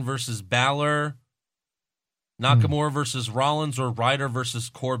 Orton versus Balor? Nakamura versus Rollins, or Ryder versus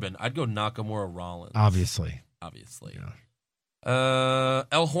Corbin? I'd go Nakamura Rollins. Obviously. Yeah.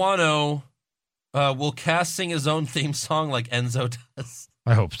 El Juano, will Cass sing his own theme song like Enzo does?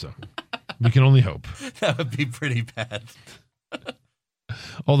 I hope so. We can only hope. That would be pretty bad.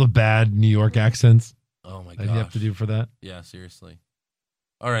 All the bad New York accents Oh my that gosh. you have to do for that. Yeah, seriously.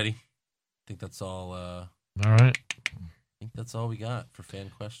 Alrighty. I think that's all. All right. I think that's all we got for fan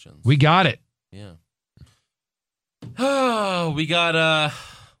questions. We got it. Yeah. Oh, we got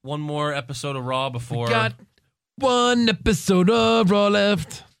one more episode of Raw before. We got one episode of Raw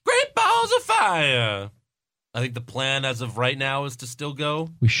left. Great Balls of Fire. I think the plan as of right now is to still go.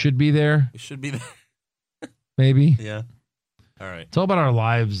 We should be there. We should be there. Maybe. Yeah. All right. It's all about our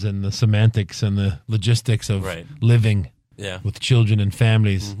lives and the semantics and the logistics of Right. living Yeah. with children and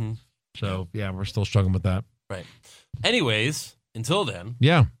families. Mhm. So, yeah, we're still struggling with that. Right. Anyways, until then,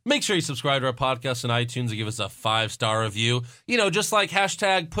 Yeah. make sure you subscribe to our podcast on iTunes and give us a 5-star review. You know, just like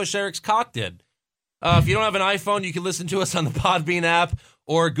hashtag Push Eric's Cock did. If you don't have an iPhone, you can listen to us on the Podbean app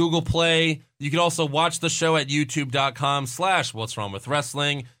or Google Play. You can also watch the show at youtube.com/What's Wrong With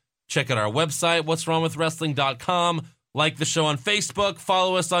Wrestling. Check out our website, what'swrongwithwrestling.com. Like the show on Facebook.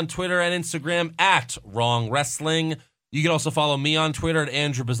 Follow us on Twitter and Instagram at Wrong Wrestling. You can also follow me on Twitter at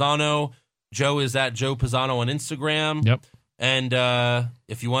Andrew Pisano. Joe is at Joe Pisano on Instagram. Yep. And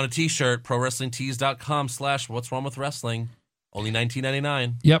if you want a t-shirt, prowrestlingtees.com/What's Wrong With Wrestling. Only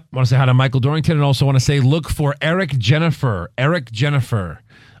 $19.99. Yep. Want to say hi to Michael Dorrington, and also want to say look for Eric Jennifer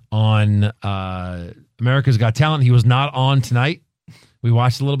on America's Got Talent. He was not on tonight. We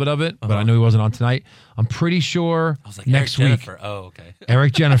watched a little bit of it, but I know he wasn't on tonight. I'm pretty sure I was like, next Eric week. Jennifer. Oh, okay.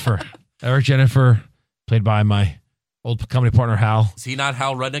 Eric Jennifer played by my old company partner, Hal. Is he not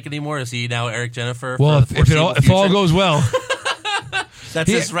Hal Rudnick anymore? Is he now Eric Jennifer? Well, if all goes well. That's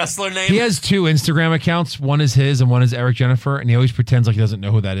his wrestler name? He has 2 Instagram accounts. One is his and one is Eric Jennifer, and he always pretends like he doesn't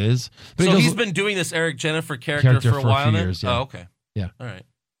know who that is. But so he's been doing this Eric Jennifer character for a while now? Years, yeah. Oh, okay. Yeah. All right.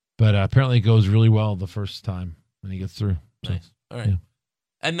 But apparently it goes really well the first time when he gets through. So, nice. All right. Yeah.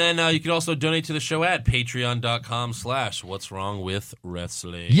 And then you can also donate to the show at patreon.com/What's Wrong with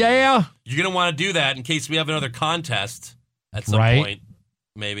Wrestling. Yeah. You're going to want to do that in case we have another contest at some point,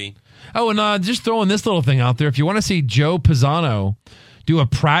 maybe. Oh, and just throwing this little thing out there. If you want to see Joe Pisano do a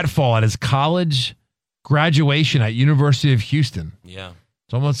pratfall at his college graduation at University of Houston. Yeah.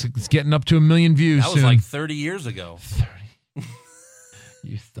 It's getting up to 1 million views That was soon. like 30 years ago. 30.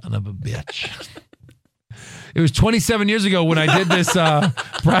 You son of a bitch. It was 27 years ago when I did this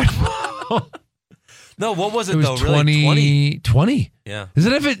pratfall. No, what was it, was though? 20? Yeah.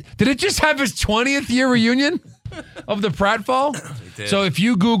 Did it just have his 20th year reunion of the pratfall? So if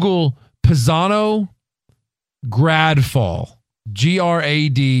you Google Pisano Gradfall,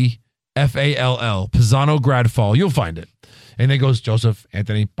 Gradfall, Pisano Gradfall, you'll find it. And then goes Joseph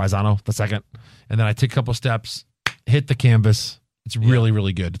Anthony Pisano II. And then I take a couple steps, hit the canvas. It's really,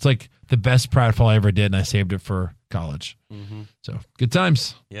 really good. It's like the best pratfall I ever did, and I saved it for college. Mm-hmm. So good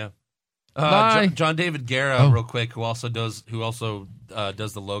times. Yeah. Bye. John David Guerra, real quick, who also does the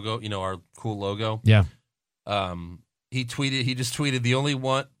logo, our cool logo. Yeah. He just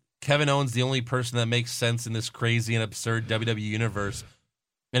tweeted Kevin Owens, the only person that makes sense in this crazy and absurd WWE universe.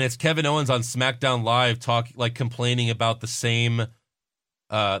 And it's Kevin Owens on SmackDown Live complaining about the same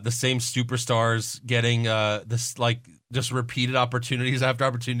superstars getting just repeated opportunities after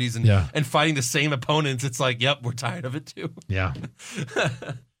opportunities and fighting the same opponents. It's like, yep, we're tired of it too. Yeah.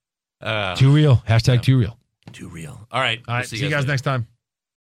 Too real. Hashtag too real. Too real. All right. All right. See you guys next time.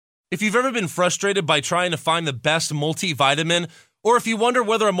 If you've ever been frustrated by trying to find the best multivitamin, or if you wonder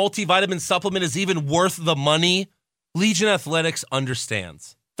whether a multivitamin supplement is even worth the money, Legion Athletics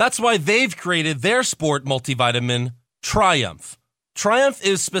understands. That's why they've created their sport multivitamin, Triumph. Triumph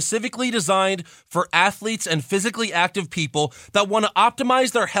is specifically designed for athletes and physically active people that want to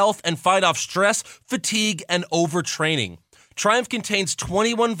optimize their health and fight off stress, fatigue, and overtraining. Triumph contains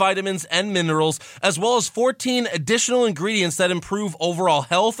 21 vitamins and minerals, as well as 14 additional ingredients that improve overall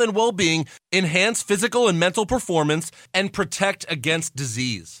health and well-being, enhance physical and mental performance, and protect against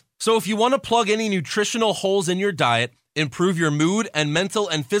disease. So if you want to plug any nutritional holes in your diet, improve your mood and mental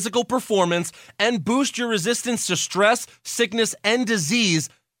and physical performance, and boost your resistance to stress, sickness, and disease,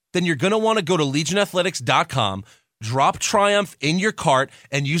 then you're going to want to go to LegionAthletics.com, drop Triumph in your cart,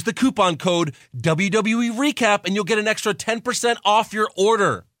 and use the coupon code WWE Recap, and you'll get an extra 10% off your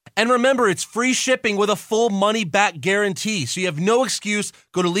order. And remember, it's free shipping with a full money-back guarantee, so you have no excuse.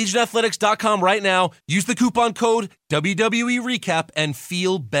 Go to LegionAthletics.com right now, use the coupon code WWE Recap, and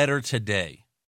feel better today.